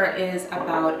scooper is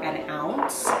about 1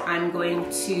 ounce. I'm going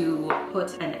to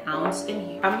put 1 ounce in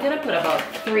here. I'm gonna put about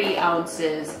 3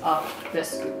 ounces of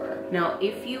this scooper. Now,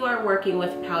 if you are working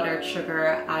with powdered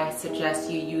sugar, I suggest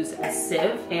you use a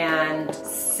sieve and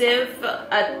sieve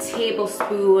a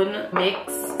tablespoon,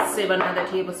 mix, sieve another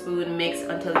tablespoon, mix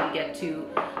until you get to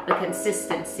the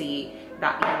consistency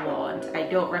that you want. I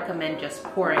don't recommend just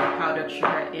pouring powdered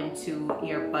sugar into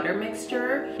your butter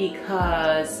mixture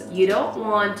because you don't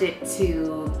want it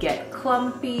to get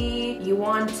clumpy. You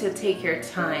want to take your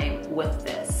time with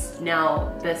this.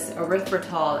 Now, this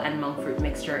erythritol and monk fruit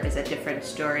mixture is a different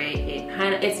story.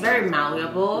 It's very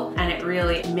malleable and it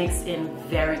really mixes in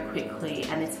very quickly,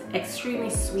 and it's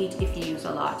extremely sweet if you use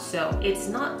a lot. So it's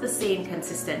not the same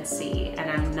consistency,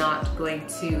 and I'm not going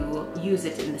to use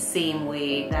it in the same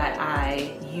way that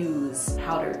I use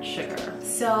powdered sugar.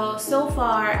 So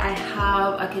far I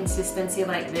have a consistency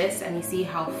like this, and you see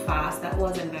how fast that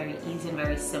was and very easy and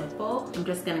very simple. I'm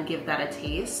just gonna give that a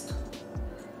taste.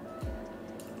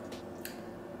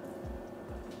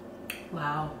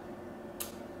 Wow.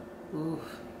 Ooh.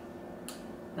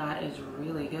 That is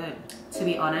really good. To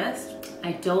be honest,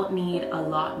 I don't need a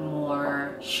lot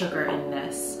more sugar in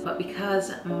this, but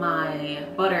because my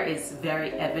butter is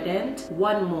very evident,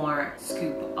 one more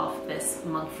scoop of this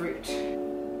monk fruit.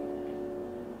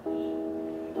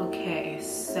 Okay,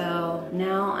 so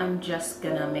now I'm just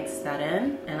gonna mix that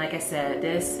in. And like I said,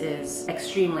 this is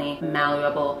extremely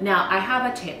malleable. Now I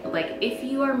have a tip, like if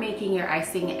you are making your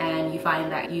icing and you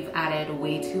find that you've added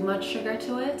way too much sugar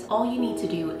to it, all you need to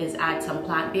do is add some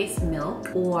plant-based milk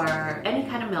or any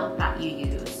kind of milk that you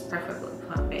use, preferably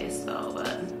plant-based though,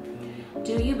 but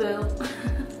do you, boo.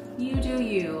 You do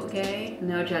you, okay?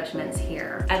 No judgments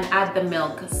here. And add the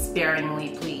milk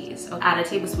sparingly, please. Add a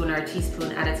tablespoon or a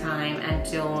teaspoon at a time,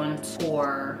 and don't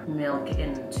pour milk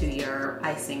into your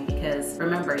icing, because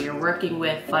remember, you're working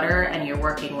with butter and you're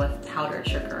working with powdered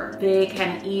sugar. They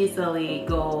can easily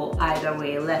go either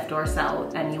way, left or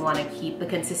south, and you want to keep the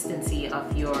consistency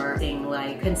of your thing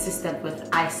like consistent with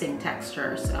icing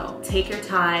texture. So take your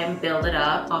time, build it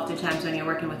up. Oftentimes when you're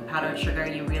working with powdered sugar,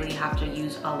 you really have to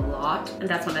use a lot, and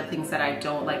that's one of the things that I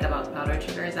don't like about powdered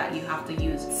sugar, is that you have to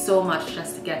use so much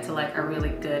just to get to like a really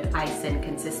good icing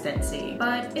consistency.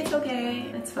 But it's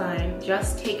okay, it's fine.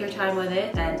 Just take your time with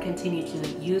it and continue to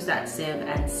use that sieve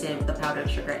and sieve the powdered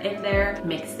sugar in there,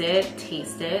 mix it,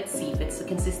 taste it, see if it's the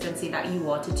consistency that you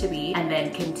want it to be, and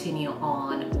then continue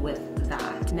on with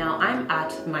that. Now I'm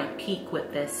at my peak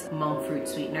with this monk fruit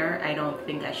sweetener. I don't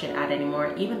think I should add any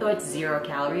more, even though it's 0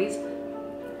 calories.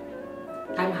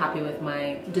 I'm happy with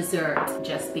my dessert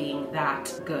just being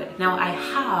that good. Now I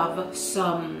have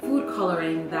some food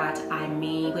coloring that I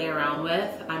may play around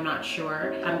with. I'm not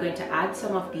sure. I'm going to add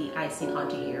some of the icing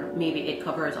onto here. Maybe it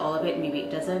covers all of it, maybe it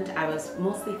doesn't. I was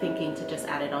mostly thinking to just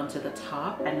add it onto the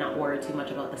top and not worry too much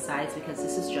about the sides, because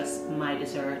this is just my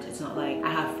dessert. It's not like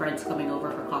I have friends coming over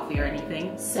for coffee or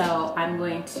anything. So I'm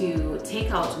going to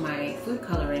take out my food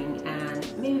coloring and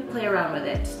maybe play around with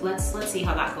it. Let's see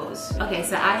how that goes. Okay,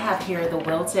 so I have here the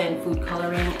Wilton food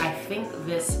coloring. I think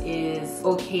this is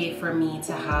okay for me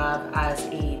to have as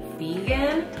a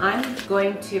vegan. I'm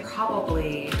going to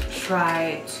probably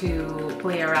try to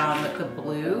play around with the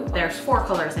blue. There's 4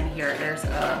 colors in here. There's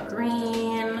a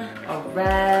green, a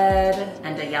red,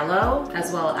 and a yellow,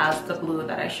 as well as the blue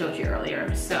that I showed you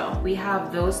earlier. So we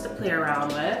have those to play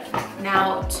around with.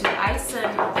 Now to icing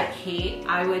the cake,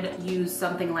 I would use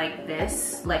something like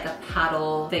this, like a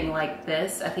paddle thing like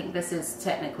this. I think this is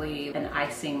technically an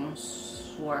icing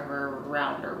swirler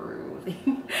rounder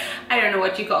thing. I don't know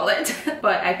what you call it,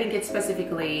 but I think it's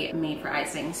specifically made for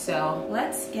icing. So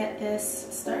let's get this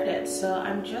started. So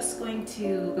I'm just going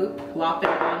to plop it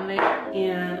on there,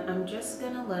 and I'm just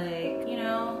gonna, like, you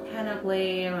know, kind of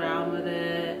play around with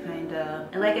it, kind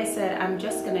of. And like I said, I'm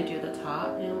just gonna do the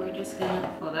top, and we're just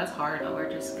gonna, well, that's hard, but we're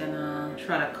just gonna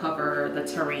try to cover the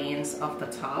terrains of the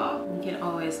top. You can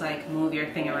always like move your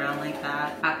thing around like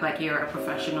that, act like you're a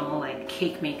professional like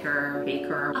cake maker,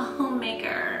 baker, a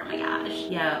homemaker. Oh my gosh.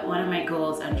 Yeah, one of my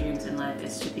goals and dreams in life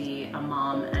is to be a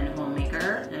mom and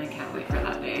homemaker, and I can't wait for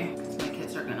that day, because my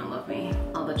kids are gonna love me.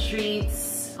 All the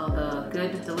treats, all the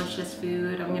good, delicious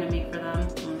food I'm gonna make for them,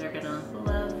 and they're gonna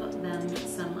love them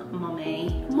some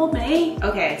mommy. Mommy!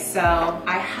 Okay, so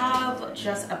I have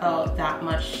just about that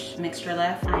much mixture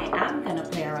left. I am gonna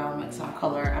play around with some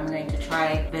color. I'm going to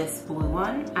try this blue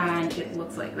one, and it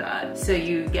looks like that. So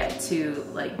you get to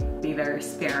like be very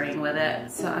sparing with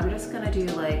it. So I'm just gonna do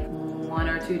like 1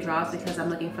 or 2 drops, because I'm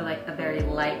looking for like a very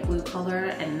light blue color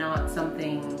and not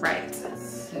something bright.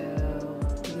 So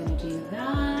I'm gonna do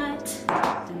that,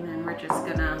 and then we're just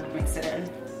gonna mix it in.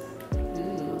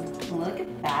 Ooh, look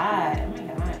at that. Oh my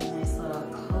god, nice little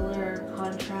color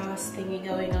contrast thingy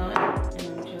going on.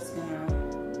 And I'm just gonna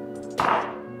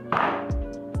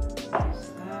use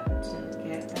that to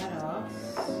get that off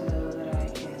so that I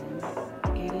can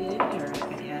get it in there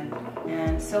at the end.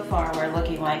 And so far we're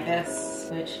looking like this,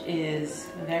 which is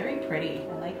very pretty.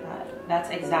 I like that. That's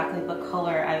exactly the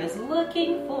color I was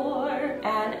looking for.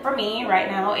 And for me right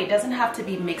now, it doesn't have to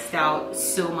be mixed out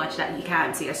so much that you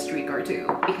can't see a streak or 2,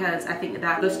 because I think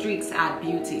that the streaks add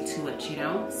beauty to it, you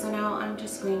know? So now I'm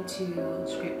just going to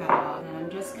scrape that off, and I'm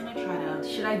just gonna try to,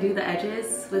 should I do the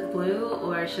edges with blue,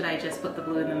 or should I just put the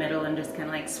blue in the middle and just kind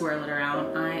of like swirl it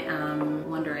around? I am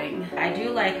wondering. I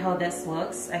do like how this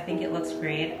looks. I think it looks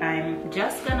great. I'm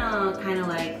just gonna kind of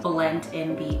like blend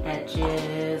in the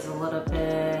edges a little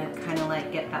bit, kind of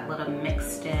like get that little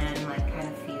mixed in like kind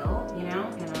of feel, you know?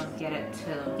 Gonna get it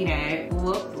to, you know,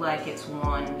 look like it's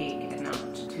one cake and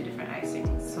not 2 different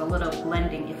icings. So a little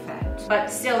blending effect,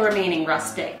 but still remaining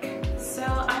rustic. So So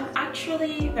I'm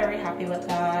actually very happy with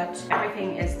that.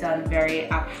 Everything is done very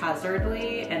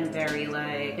haphazardly and very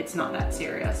like, it's not that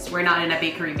serious. We're not in a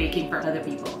bakery baking for other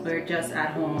people. We're just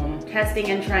at home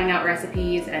testing and trying out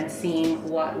recipes and seeing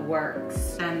what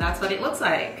works. And that's what it looks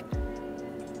like.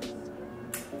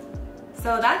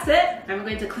 So that's it. I'm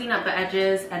going to clean up the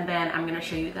edges and then I'm gonna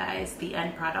show you guys the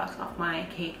end product of my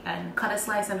cake and cut a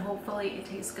slice and hopefully it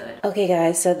tastes good. Okay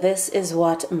guys, so this is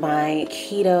what my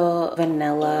keto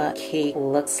vanilla cake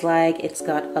looks like. It's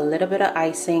got a little bit of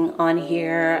icing on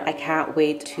here. I can't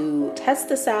wait to test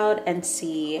this out and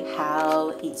see how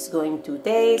it's going to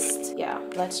taste. Yeah,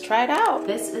 let's try it out.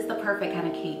 This is the perfect kind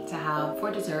of cake to have for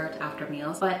dessert after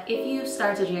meals. But if you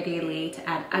started your day late,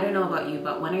 and I don't know about you,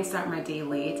 but when I start my day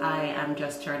late, I am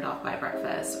just turned off by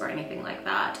breakfast or anything like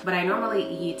that. But I normally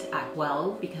eat at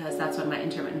 12 because that's when my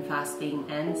intermittent fasting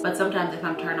ends. But sometimes if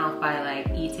I'm turned off by like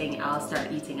eating, I'll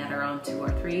start eating at around 2 or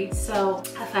 3. So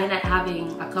I find that having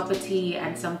a cup of tea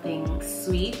and something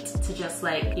sweet to just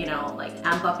like, you know, like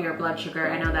amp up your blood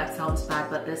sugar. I know that sounds bad,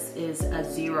 but this is a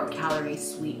 0-calorie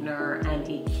sweetener and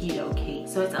a keto cake.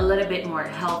 So it's a little bit more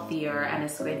healthier and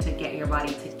it's going to get your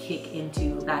body to kick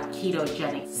into that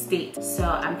ketogenic state. So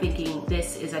I'm thinking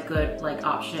this is a good like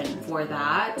option for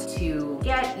that, to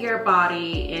get your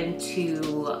body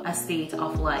into a state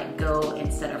of like go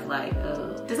instead of like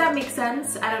does that make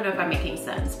sense? I don't know if I'm making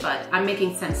sense, but I'm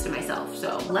making sense to myself.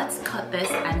 So let's cut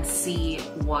this and see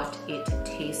what it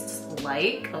tastes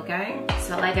like, okay?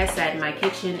 So like I said, my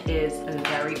kitchen is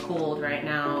very cold right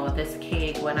now. This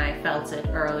cake, when I felt it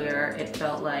earlier, it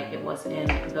felt like it was in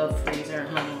the freezer,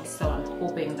 honey. So I'm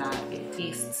hoping that it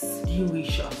tastes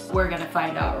delicious. We're gonna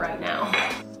find out right now.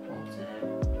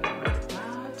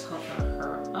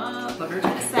 Put her to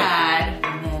the side,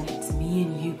 and then it's me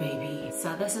and you, baby.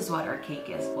 So this is what our cake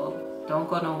is. Well, don't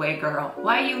go no way, girl.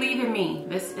 Why are you leaving me?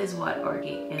 This is what our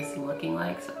cake is looking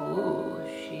like. So, oh,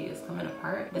 she is coming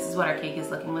apart. This is what our cake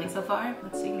is looking like so far.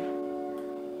 Let's see.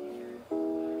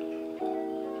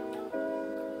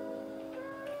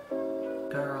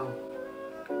 Girl.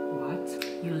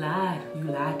 What? You lied. You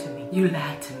lied to me. You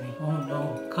lied to me. Oh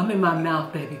no. Come in my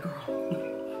mouth, baby girl.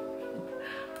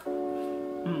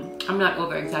 I'm not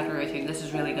over exaggerating. This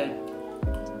is really good.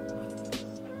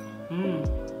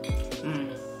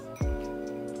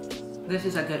 This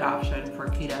is a good option for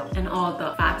keto. And all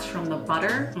the fats from the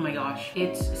butter, oh my gosh,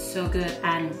 it's so good.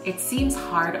 And it seems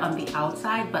hard on the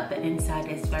outside, but the inside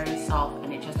is very soft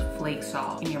and it just flakes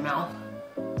off in your mouth.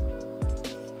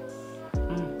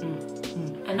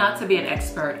 And not to be an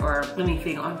expert or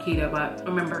anything on keto, but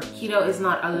remember, keto is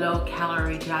not a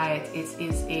low-calorie diet. It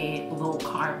is a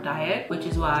low-carb diet, which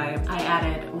is why I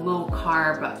added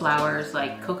low-carb flours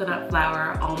like coconut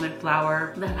flour, almond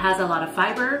flour, that has a lot of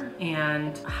fiber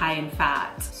and high in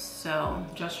fat. So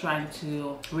just trying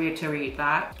to reiterate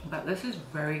that, but this is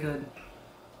very good.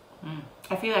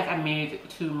 I feel like I made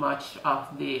too much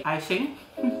of the icing.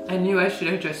 I knew I should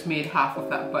have just made half of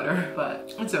that butter,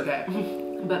 but it's okay.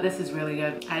 But this is really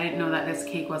good. I didn't know that this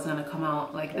cake was gonna come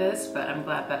out like this, but I'm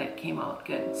glad that it came out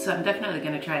good. So I'm definitely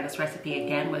gonna try this recipe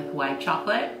again with white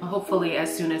chocolate, hopefully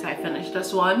as soon as I finish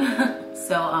this one.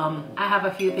 So I have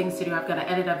a few things to do. I've got to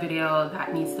edit a video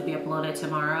that needs to be uploaded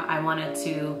tomorrow. I wanted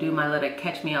to do my little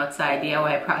Catch Me Outside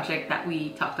DIY project that we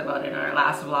talked about in our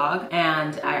last vlog.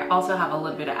 And I also have a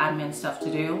little bit of admin stuff to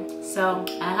do. So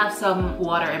I have some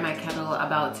water in my kettle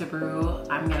about to brew.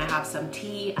 I'm gonna have some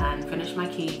tea and finish my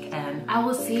cake, and I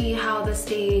will see how this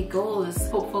day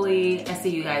goes. Hopefully I see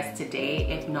you guys today.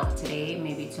 If not today,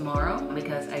 maybe tomorrow,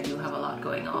 because I do have a lot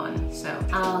going on. So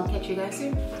I'll catch you guys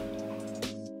soon.